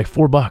Amazon for like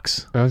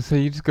 $4. I would say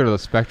you just go to the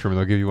Spectrum and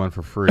they'll give you one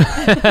for free.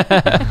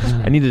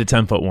 I needed a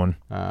 10-foot one.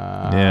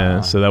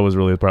 Yeah, so that was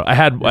really the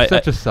problem. You're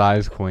such a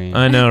size queen.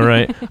 I know,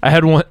 right? I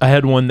had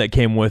one that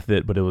came with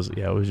it, but it was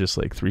just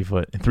like 3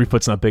 foot. And 3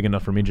 foot's not big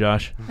enough for me,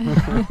 Josh.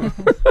 10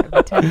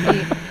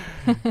 feet.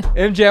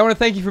 MJ, I want to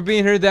thank you for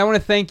being here today. I want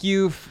to thank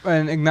you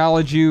and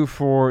acknowledge you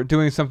for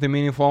doing something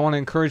meaningful. I want to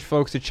encourage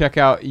folks to check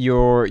out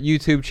your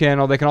YouTube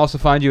channel. They can also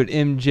find you at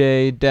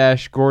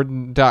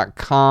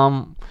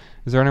mj-gordon.com.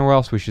 Is there anywhere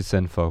else we should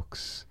send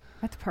folks?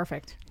 That's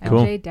perfect.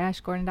 Cool.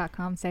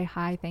 mj-gordon.com. Say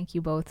hi. Thank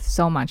you both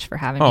so much for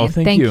having Oh, me.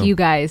 thank Thank you. you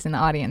guys in the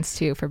audience,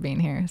 too, for being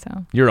here.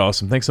 So You're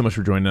awesome. Thanks so much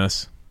for joining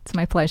us. it's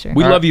my pleasure.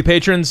 We All love right. you,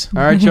 patrons.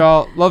 All right,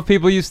 y'all. Love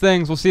people, use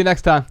things. We'll see you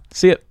next time.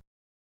 See ya.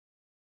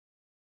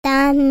 The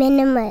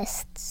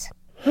minimalists.